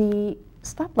the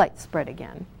stoplight spread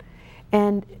again?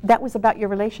 And that was about your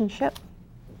relationship,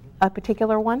 a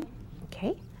particular one?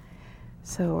 Okay,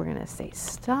 so we're going to say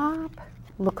stop,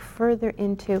 look further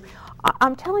into.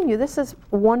 I'm telling you, this is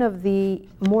one of the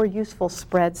more useful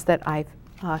spreads that I've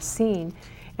seen.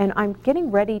 And I'm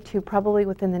getting ready to, probably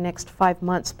within the next 5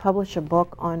 months, publish a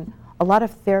book on a lot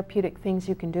of therapeutic things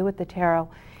you can do with the tarot.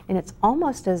 And it's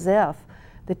almost as if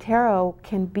the tarot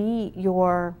can be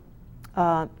your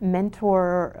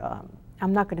mentor.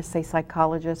 I'm not going to say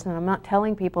psychologist, and I'm not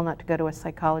telling people not to go to a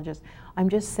psychologist. I'm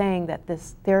just saying that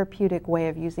this therapeutic way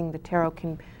of using the tarot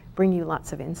can bring you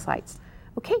lots of insights.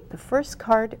 Okay, the first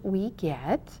card we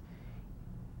get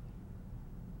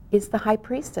is the High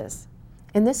Priestess.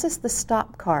 And this is the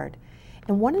stop card.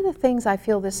 And one of the things I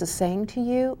feel this is saying to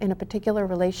you in a particular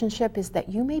relationship is that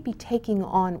you may be taking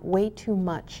on way too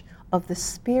much of the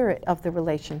spirit of the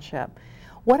relationship.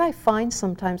 What I find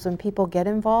sometimes when people get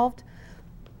involved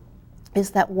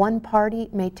is that one party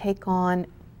may take on,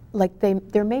 like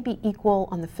there may be equal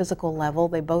on the physical level,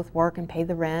 they both work and pay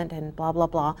the rent and blah, blah,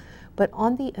 blah, but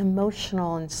on the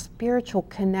emotional and spiritual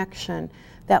connection,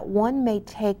 that one may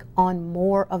take on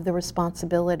more of the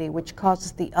responsibility, which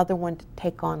causes the other one to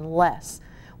take on less,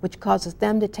 which causes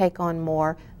them to take on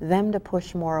more, them to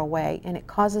push more away, and it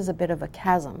causes a bit of a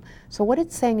chasm. So what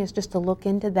it's saying is just to look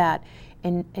into that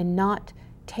and not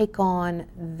take on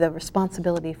the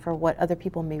responsibility for what other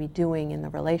people may be doing in the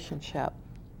relationship.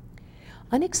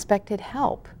 Unexpected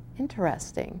help,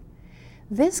 interesting.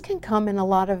 This can come in a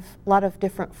lot of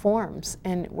different forms,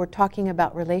 and we're talking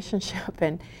about relationship.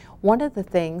 And one of the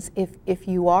things, if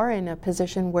you are in a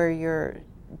position where you're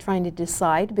trying to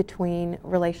decide between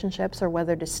relationships or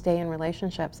whether to stay in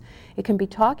relationships, it can be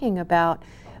talking about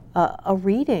a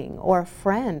reading or a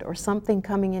friend or something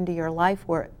coming into your life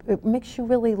where it makes you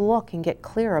really look and get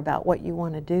clear about what you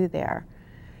want to do there.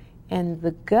 And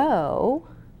the go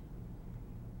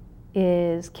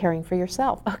is caring for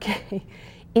yourself. Okay.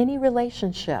 Any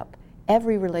relationship,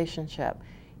 every relationship,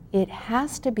 it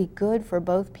has to be good for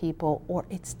both people or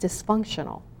it's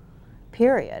dysfunctional,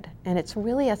 period. And it's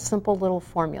really a simple little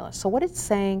formula. So what it's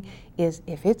saying is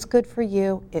if it's good for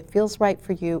you, it feels right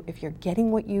for you, if you're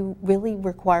getting what you really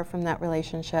require from that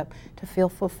relationship to feel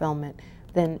fulfillment,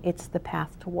 then it's the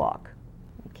path to walk.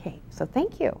 Okay, so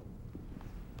thank you.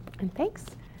 And thanks.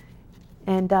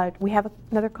 And we have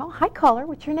another call. Hi, caller.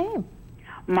 What's your name?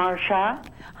 Marsha.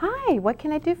 Hi. What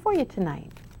can I do for you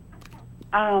tonight?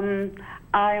 I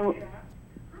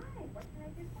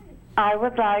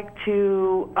would like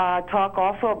to talk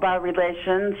also about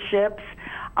relationships.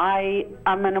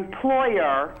 I'm an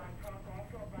employer.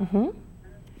 Mm-hmm.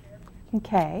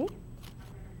 Okay.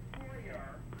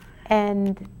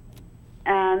 And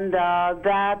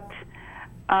that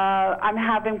I'm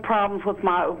having problems with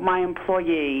my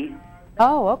employee.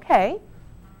 Oh, okay.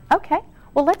 Okay.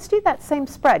 Well, let's do that same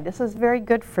spread. This is very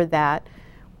good for that.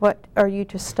 What are you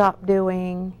to stop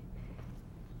doing,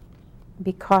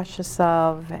 be cautious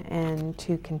of, and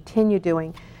to continue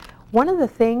doing? One of the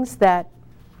things that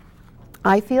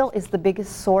I feel is the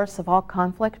biggest source of all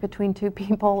conflict between two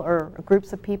people or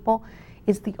groups of people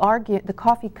is the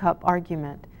coffee cup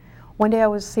argument. One day I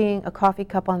was seeing a coffee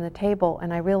cup on the table,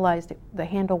 and I realized the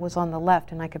handle was on the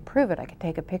left, and I could prove it. I could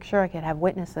take a picture, I could have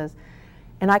witnesses,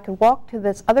 and I could walk to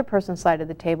this other person's side of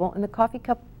the table, and the coffee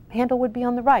cup handle would be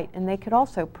on the right, and they could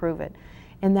also prove it.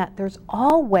 And that there's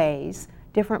always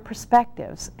different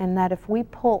perspectives, and that if we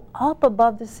pull up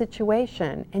above the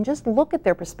situation and just look at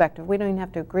their perspective, we don't even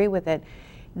have to agree with it,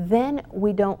 then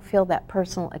we don't feel that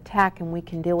personal attack, and we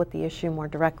can deal with the issue more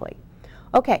directly.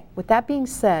 Okay, with that being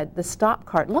said, the stop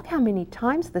card. Look how many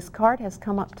times this card has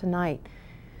come up tonight.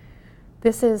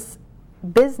 This is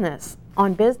business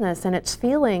on business, and it's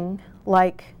feeling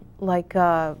like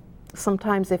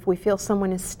sometimes if we feel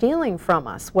someone is stealing from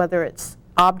us, whether it's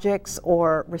objects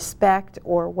or respect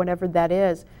or whatever that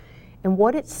is. And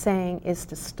what it's saying is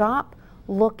to stop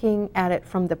looking at it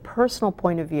from the personal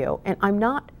point of view. And I'm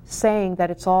not saying that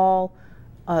it's all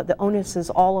the onus is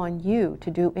all on you to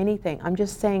do anything. I'm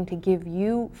just saying to give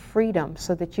you freedom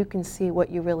so that you can see what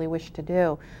you really wish to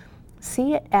do.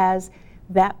 See it as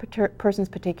that person's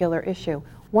particular issue.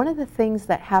 One of the things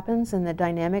that happens in the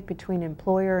dynamic between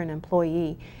employer and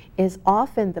employee is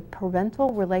often the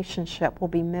parental relationship will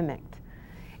be mimicked.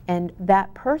 And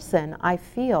that person, I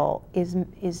feel,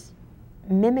 is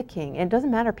mimicking. And it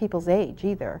doesn't matter people's age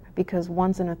either, because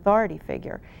one's an authority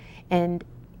figure. And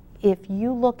if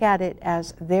you look at it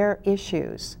as their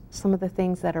issues, some of the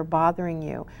things that are bothering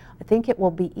you, I think it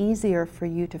will be easier for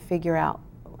you to figure out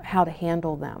how to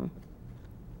handle them.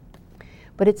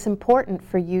 But it's important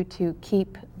for you to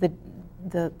keep the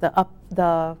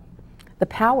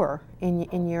power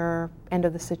in your end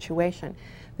of the situation.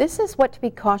 This is what to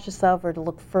be cautious of or to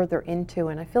look further into,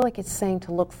 and I feel like it's saying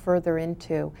to look further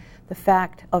into the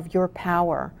fact of your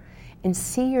power and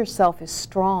see yourself as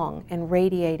strong and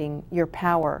radiating your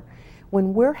power.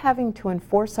 When we're having to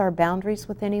enforce our boundaries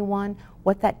with anyone,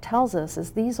 what that tells us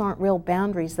is these aren't real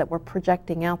boundaries that we're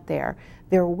projecting out there.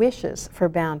 They're wishes for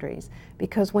boundaries,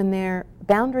 because when they're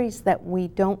boundaries that we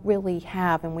don't really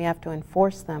have and we have to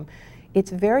enforce them,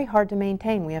 it's very hard to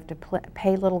maintain. We have to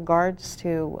pay little guards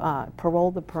to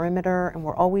parole the perimeter, and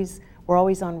we're always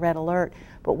on red alert.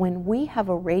 But when we have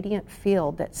a radiant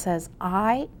field that says,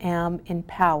 I am in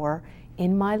power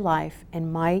in my life,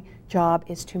 and my job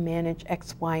is to manage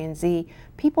X, Y, and Z,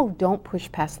 people don't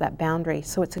push past that boundary.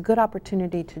 So it's a good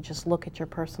opportunity to just look at your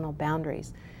personal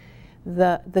boundaries.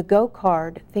 The go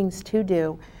card, things to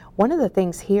do, one of the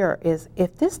things here is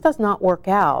if this does not work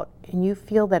out, and you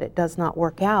feel that it does not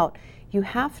work out, you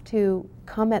have to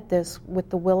come at this with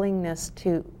the willingness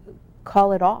to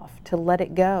call it off, to let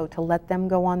it go, to let them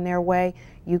go on their way,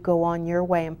 you go on your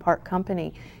way and part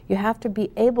company. You have to be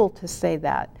able to say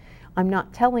that. I'm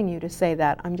not telling you to say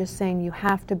that. I'm just saying you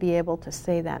have to be able to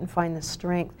say that and find the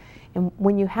strength. And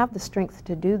when you have the strength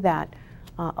to do that,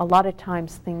 a lot of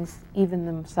times things even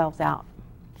themselves out.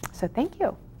 So thank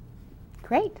you.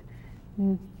 Great.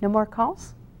 No more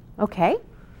calls? Okay.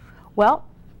 Well,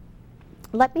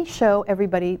 let me show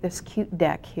everybody this cute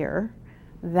deck here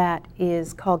that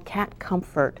is called Cat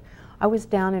Comfort. I was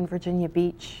down in Virginia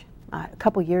Beach a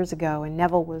couple years ago, and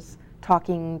Neville was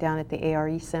talking down at the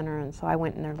ARE Center, and so I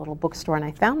went in their little bookstore and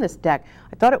I found this deck.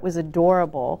 I thought it was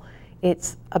adorable.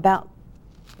 It's about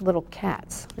little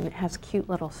cats, and it has cute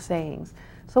little sayings.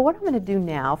 So what I'm going to do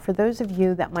now, for those of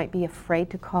you that might be afraid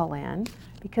to call in,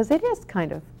 because it is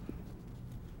kind of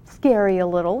scary a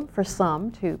little for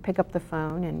some to pick up the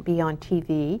phone and be on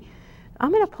TV,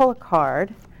 I'm going to pull a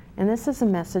card, and this is a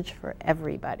message for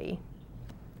everybody.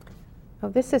 Oh,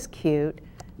 this is cute.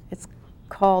 It's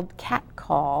called Cat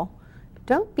Call.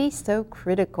 Don't be so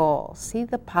critical. See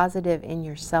the positive in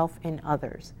yourself and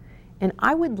others. And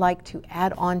I would like to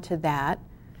add on to that,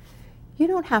 you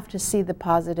don't have to see the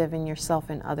positive in yourself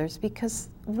and others, because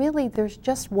really there's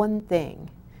just one thing.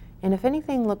 And if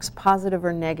anything looks positive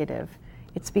or negative,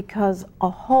 it's because a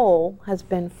whole has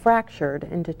been fractured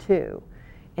into two,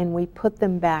 and we put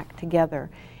them back together.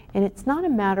 And it's not a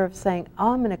matter of saying, oh,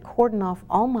 I'm going to cordon off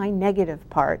all my negative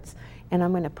parts, and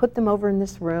I'm going to put them over in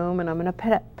this room, and I'm going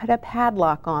to put a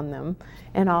padlock on them,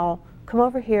 and I'll come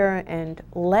over here and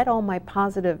let all my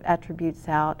positive attributes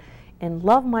out, and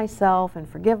love myself and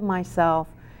forgive myself,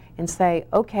 and say,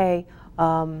 okay,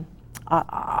 I'll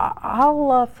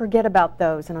forget about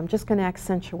those, and I'm just going to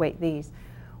accentuate these.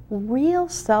 Real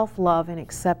self-love and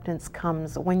acceptance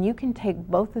comes when you can take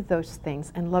both of those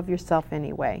things and love yourself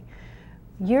anyway.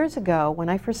 Years ago, when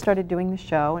I first started doing the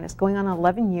show, and it's going on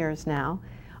 11 years now,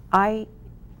 I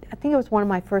think it was one of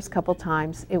my first couple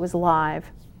times, it was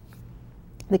live,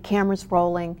 the camera's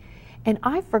rolling, and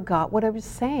I forgot what I was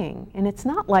saying. And it's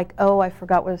not like, oh, I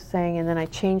forgot what I was saying and then I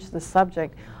changed the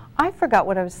subject. I forgot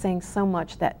what I was saying so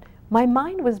much that my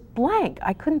mind was blank.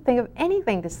 I couldn't think of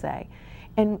anything to say.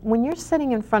 And when you're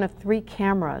sitting in front of 3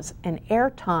 cameras and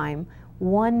airtime,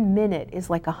 1 minute is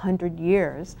like 100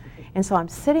 years. And so I'm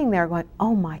sitting there going,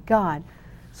 oh my God.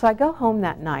 So I go home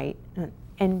that night,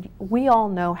 and we all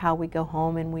know how we go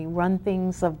home, and we run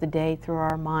things of the day through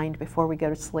our mind before we go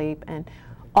to sleep. And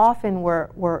often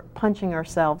we're punching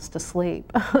ourselves to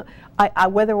sleep.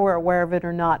 Whether we're aware of it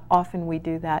or not, often we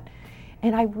do that.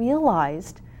 And I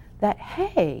realized that,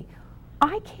 hey,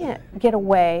 I can't get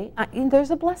away.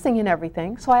 There's a blessing in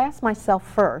everything. So I asked myself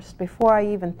first, before I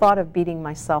even thought of beating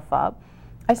myself up,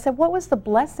 I said, what was the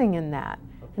blessing in that?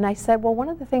 And I said, well, one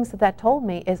of the things that told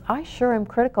me is I sure am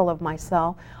critical of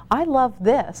myself. I love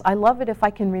this. I love it if I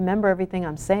can remember everything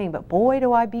I'm saying, but boy,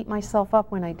 do I beat myself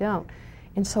up when I don't.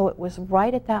 And so it was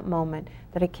right at that moment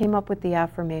that I came up with the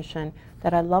affirmation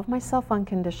that I love myself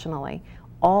unconditionally,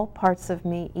 all parts of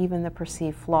me, even the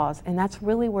perceived flaws. And that's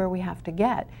really where we have to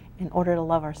get in order to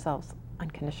love ourselves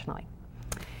unconditionally.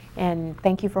 And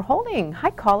thank you for holding. Hi,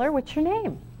 caller. What's your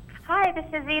name? Hi, this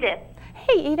is Edith.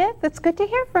 Hey, Edith. It's good to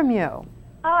hear from you.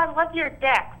 Oh, I love your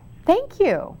deck. Thank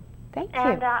you. Thank you.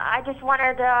 And I just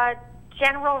wanted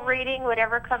general reading,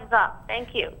 whatever comes up.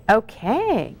 Thank you.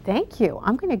 Okay, thank you.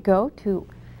 I'm going to go to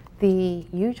the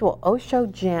usual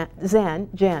Osho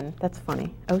Zen. That's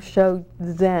funny. Osho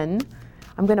Zen.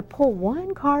 I'm going to pull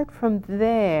one card from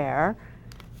there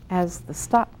as the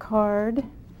stop card.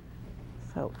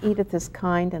 So Edith is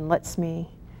kind and lets me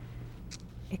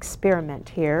experiment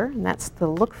here. And that's the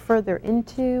look further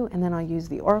into, and then I'll use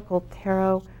the Oracle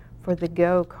Tarot for the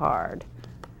go card.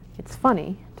 It's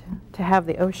funny to have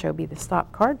the Osho be the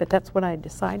stop card, but that's what I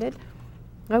decided.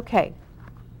 Okay,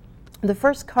 the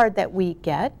first card that we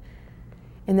get,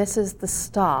 and this is the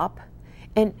stop,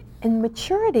 and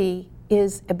maturity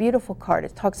is a beautiful card.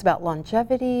 It talks about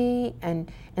longevity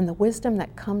and the wisdom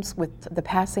that comes with the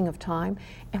passing of time.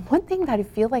 And one thing that I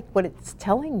feel like what it's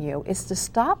telling you is to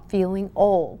stop feeling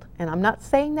old. And I'm not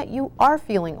saying that you are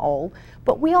feeling old,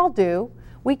 but we all do.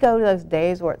 We go to those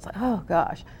days where it's like, oh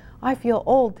gosh, I feel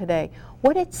old today.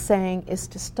 What it's saying is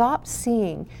to stop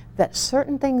seeing that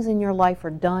certain things in your life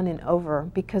are done and over,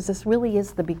 because this really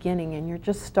is the beginning and you're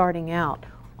just starting out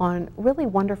on really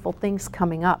wonderful things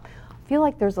coming up. I feel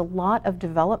like there's a lot of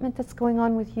development that's going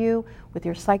on with you, with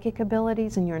your psychic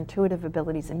abilities and your intuitive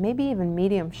abilities, and maybe even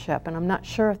mediumship. And I'm not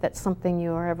sure if that's something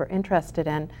you are ever interested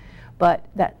in, but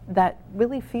that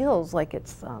really feels like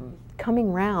it's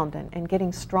coming round and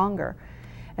getting stronger.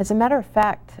 As a matter of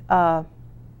fact,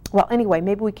 well, anyway,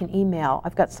 maybe we can email.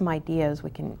 I've got some ideas we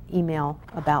can email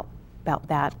about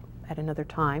that at another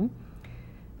time.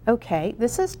 Okay,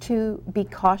 this is to be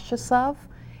cautious of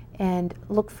and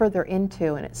look further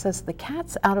into, and it says the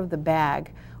cat's out of the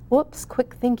bag. Whoops,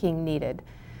 quick thinking needed.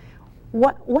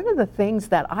 One of the things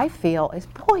that I feel is,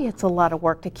 boy, it's a lot of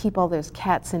work to keep all those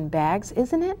cats in bags,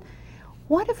 isn't it?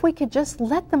 What if we could just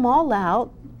let them all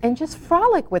out and just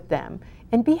frolic with them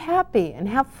and be happy and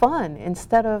have fun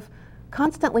instead of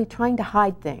constantly trying to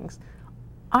hide things?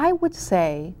 I would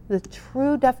say the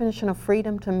true definition of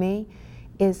freedom to me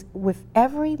is with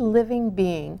every living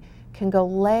being can go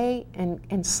lay and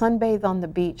sunbathe on the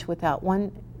beach without one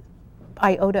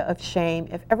iota of shame.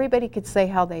 If everybody could say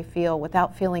how they feel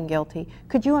without feeling guilty,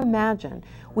 could you imagine?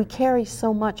 We carry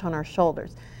so much on our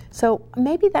shoulders. So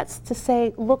maybe that's to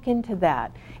say, look into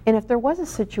that. And if there was a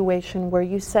situation where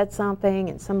you said something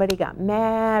and somebody got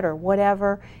mad or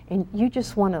whatever, and you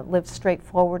just want to live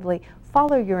straightforwardly,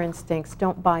 follow your instincts.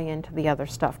 Don't buy into the other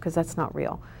stuff, because that's not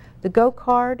real. The go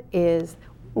card is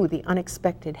the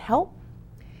unexpected help.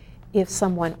 If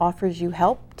someone offers you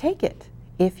help, take it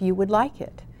if you would like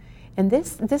it. And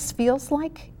this feels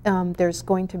like there's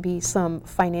going to be some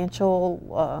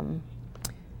financial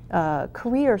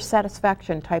career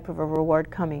satisfaction type of a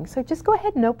reward coming. So just go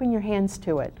ahead and open your hands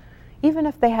to it, even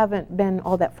if they haven't been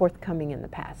all that forthcoming in the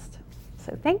past.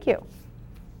 So thank you.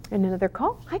 And another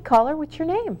call. Hi, caller. What's your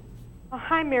name?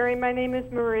 Hi, Mary. My name is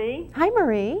Marie. Hi,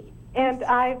 Marie. And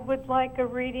I would like a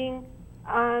reading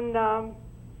on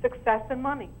success and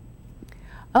money.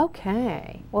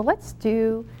 Okay. Well, let's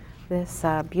do this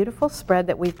beautiful spread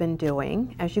that we've been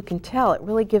doing. As you can tell, it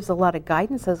really gives a lot of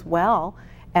guidance as well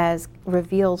as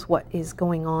reveals what is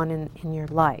going on in your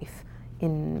life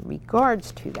in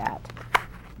regards to that.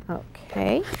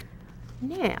 Okay.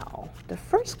 Now, the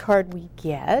first card we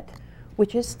get,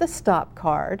 which is the stop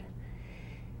card.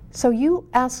 So you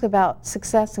asked about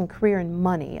success and career and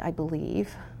money, I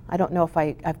believe. I don't know if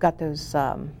I've got those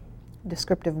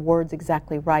descriptive words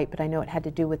exactly right, but I know it had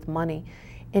to do with money.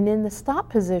 And in the stop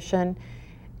position,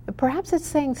 perhaps it's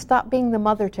saying stop being the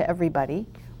mother to everybody,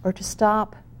 or to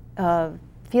stop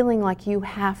feeling like you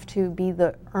have to be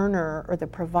the earner or the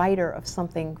provider of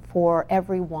something for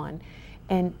everyone,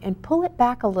 and pull it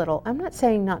back a little. I'm not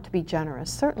saying not to be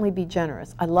generous. Certainly be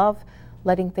generous. I love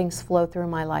letting things flow through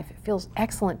my life. It feels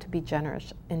excellent to be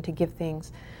generous and to give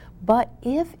things. But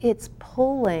if it's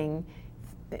pulling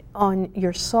on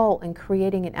your soul and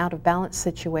creating an out of balance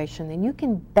situation, then you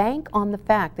can bank on the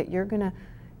fact that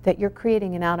you're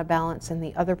creating an out of balance in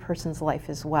the other person's life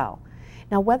as well.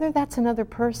 Now, whether that's another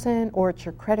person or it's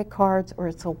your credit cards or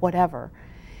it's a whatever,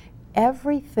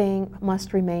 everything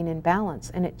must remain in balance,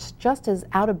 and it's just as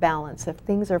out of balance if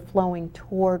things are flowing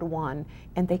toward one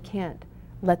and they can't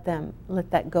let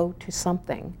that go to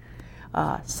something.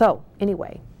 So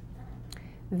anyway,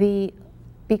 the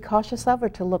be cautious of or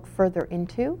to look further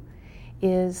into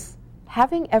is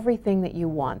having everything that you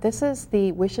want. This is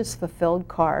the wishes fulfilled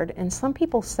card, and some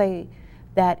people say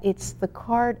that it's the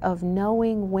card of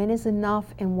knowing when is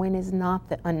enough and when is not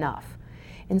enough.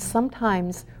 And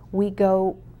sometimes we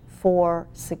go for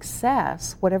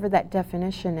success, whatever that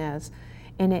definition is,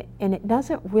 and it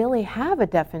doesn't really have a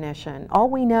definition. All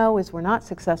we know is we're not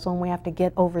successful and we have to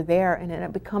get over there, and then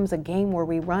it becomes a game where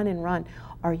we run and run.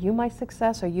 Are you my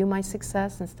success? Are you my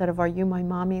success? Instead of are you my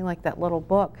mommy, like that little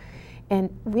book. And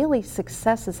really,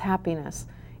 success is happiness.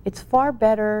 It's far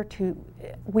better to,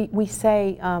 we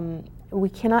say we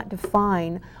cannot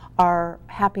define our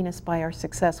happiness by our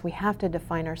success. We have to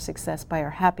define our success by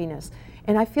our happiness.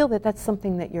 And I feel that that's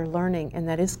something that you're learning and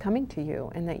that is coming to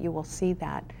you, and that you will see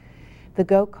that. The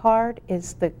Go card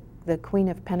is the Queen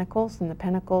of Pentacles, and the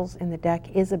Pentacles in the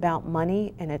deck is about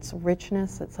money and its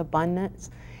richness, its abundance,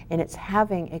 and it's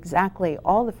having exactly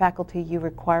all the faculty you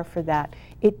require for that.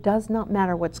 It does not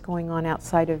matter what's going on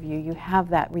outside of you. You have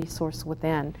that resource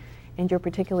within, and you're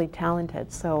particularly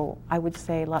talented. So I would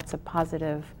say lots of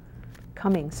positive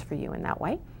comings for you in that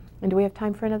way. And do we have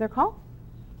time for another call?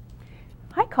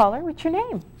 Hi, caller. What's your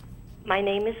name? My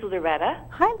name is Loretta.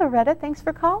 Hi, Loretta. Thanks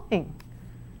for calling.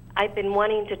 I've been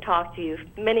wanting to talk to you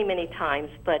many, many times,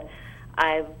 but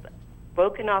I've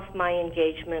broken off my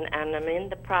engagement and I'm in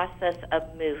the process of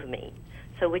moving.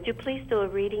 So would you please do a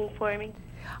reading for me?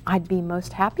 I'd be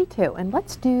most happy to. And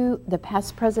let's do the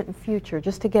past, present, and future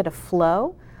just to get a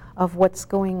flow of what's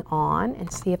going on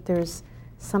and see if there's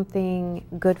something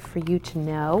good for you to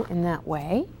know in that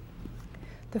way.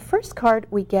 The first card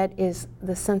we get is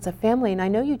the sense of family. And I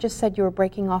know you just said you were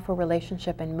breaking off a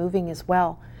relationship and moving as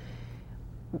well.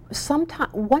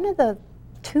 One of the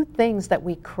two things that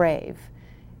we crave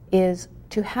is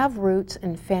to have roots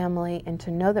and family and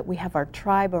to know that we have our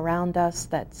tribe around us.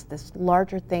 That's this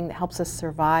larger thing that helps us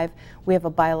survive. We have a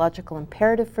biological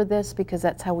imperative for this because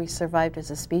that's how we survived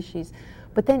as a species.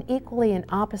 But then equally and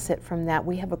opposite from that,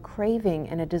 we have a craving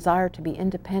and a desire to be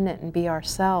independent and be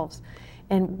ourselves.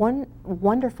 And one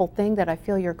wonderful thing that I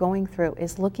feel you're going through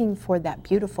is looking for that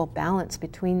beautiful balance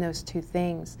between those two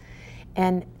things.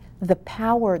 And the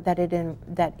power that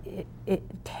it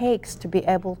takes to be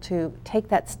able to take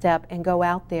that step and go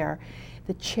out there.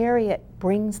 The Chariot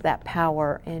brings that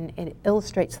power, and it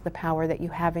illustrates the power that you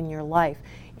have in your life.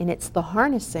 And it's the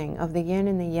harnessing of the yin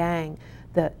and the yang,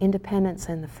 the independence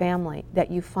and the family, that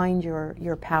you find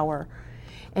your power.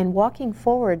 And walking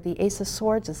forward, the Ace of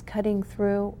Swords is cutting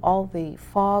through all the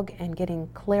fog and getting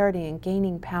clarity and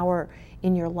gaining power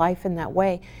in your life in that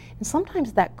way. And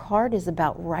sometimes that card is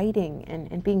about writing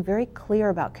and being very clear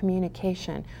about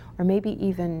communication, or maybe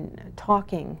even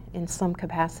talking in some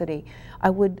capacity. I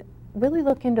would really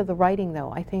look into the writing,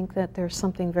 though. I think that there's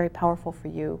something very powerful for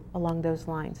you along those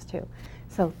lines, too.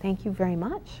 So thank you very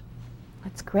much.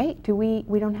 That's great.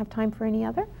 We don't have time for any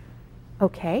other?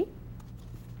 Okay.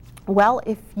 Well,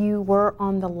 if you were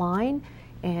on the line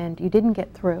and you didn't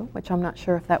get through, which I'm not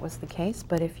sure if that was the case,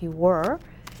 but if you were,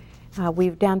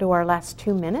 we're down to our last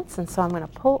 2 minutes, and so I'm going to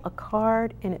pull a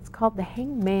card, and it's called the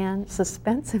Hangman,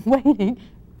 Suspense and Waiting.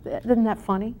 Isn't that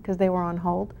funny? Because they were on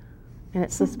hold, and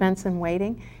it's suspense and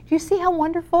waiting. Do you see how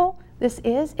wonderful this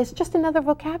is? It's just another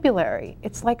vocabulary.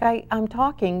 It's like I'm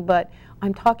talking, but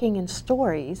I'm talking in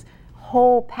stories,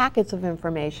 whole packets of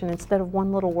information instead of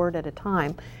one little word at a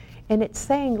time. And it's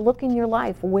saying, look in your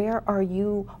life, where are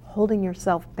you holding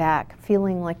yourself back,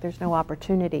 feeling like there's no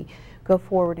opportunity? Go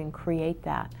forward and create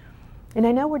that. And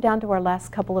I know we're down to our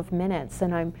last couple of minutes,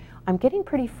 and I'm getting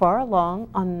pretty far along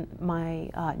on my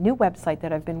new website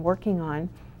that I've been working on.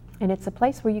 And it's a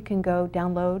place where you can go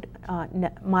download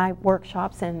my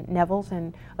workshops and Neville's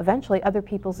and eventually other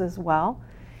people's as well.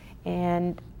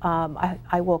 And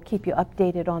I will keep you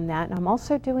updated on that. And I'm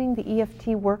also doing the EFT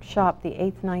workshop the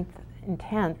 8th, 9th, and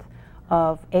 10th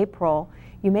of April.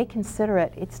 You may consider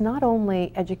it. It's not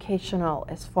only educational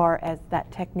as far as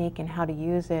that technique and how to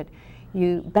use it.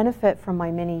 You benefit from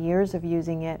my many years of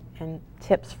using it and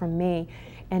tips from me.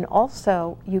 And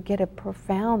also, you get a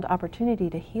profound opportunity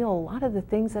to heal a lot of the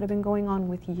things that have been going on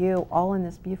with you all in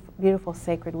this beautiful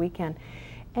sacred weekend.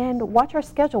 And watch our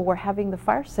schedule. We're having the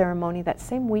fire ceremony that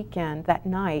same weekend, that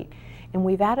night. And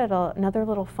we've added another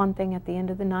little fun thing at the end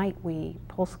of the night. We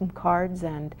pull some cards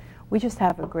and we just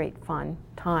have a great fun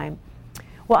time.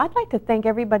 Well, I'd like to thank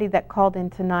everybody that called in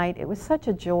tonight. It was such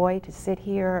a joy to sit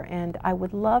here, and I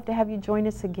would love to have you join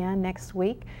us again next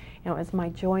week. And it was my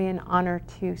joy and honor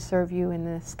to serve you in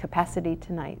this capacity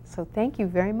tonight. So thank you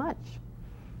very much.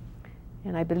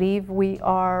 And I believe we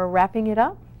are wrapping it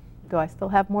up. Do I still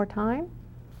have more time?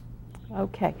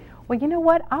 Okay. Well, you know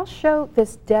what? I'll show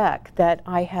this deck that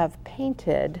I have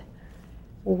painted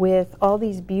with all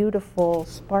these beautiful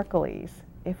sparklies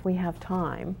if we have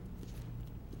time.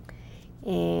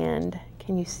 And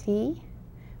can you see?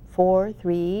 4,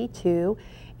 3, 2.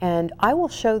 And I will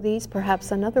show these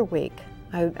perhaps another week.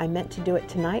 I meant to do it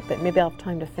tonight, but maybe I'll have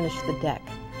time to finish the deck.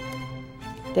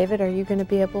 David, are you going to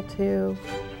be able to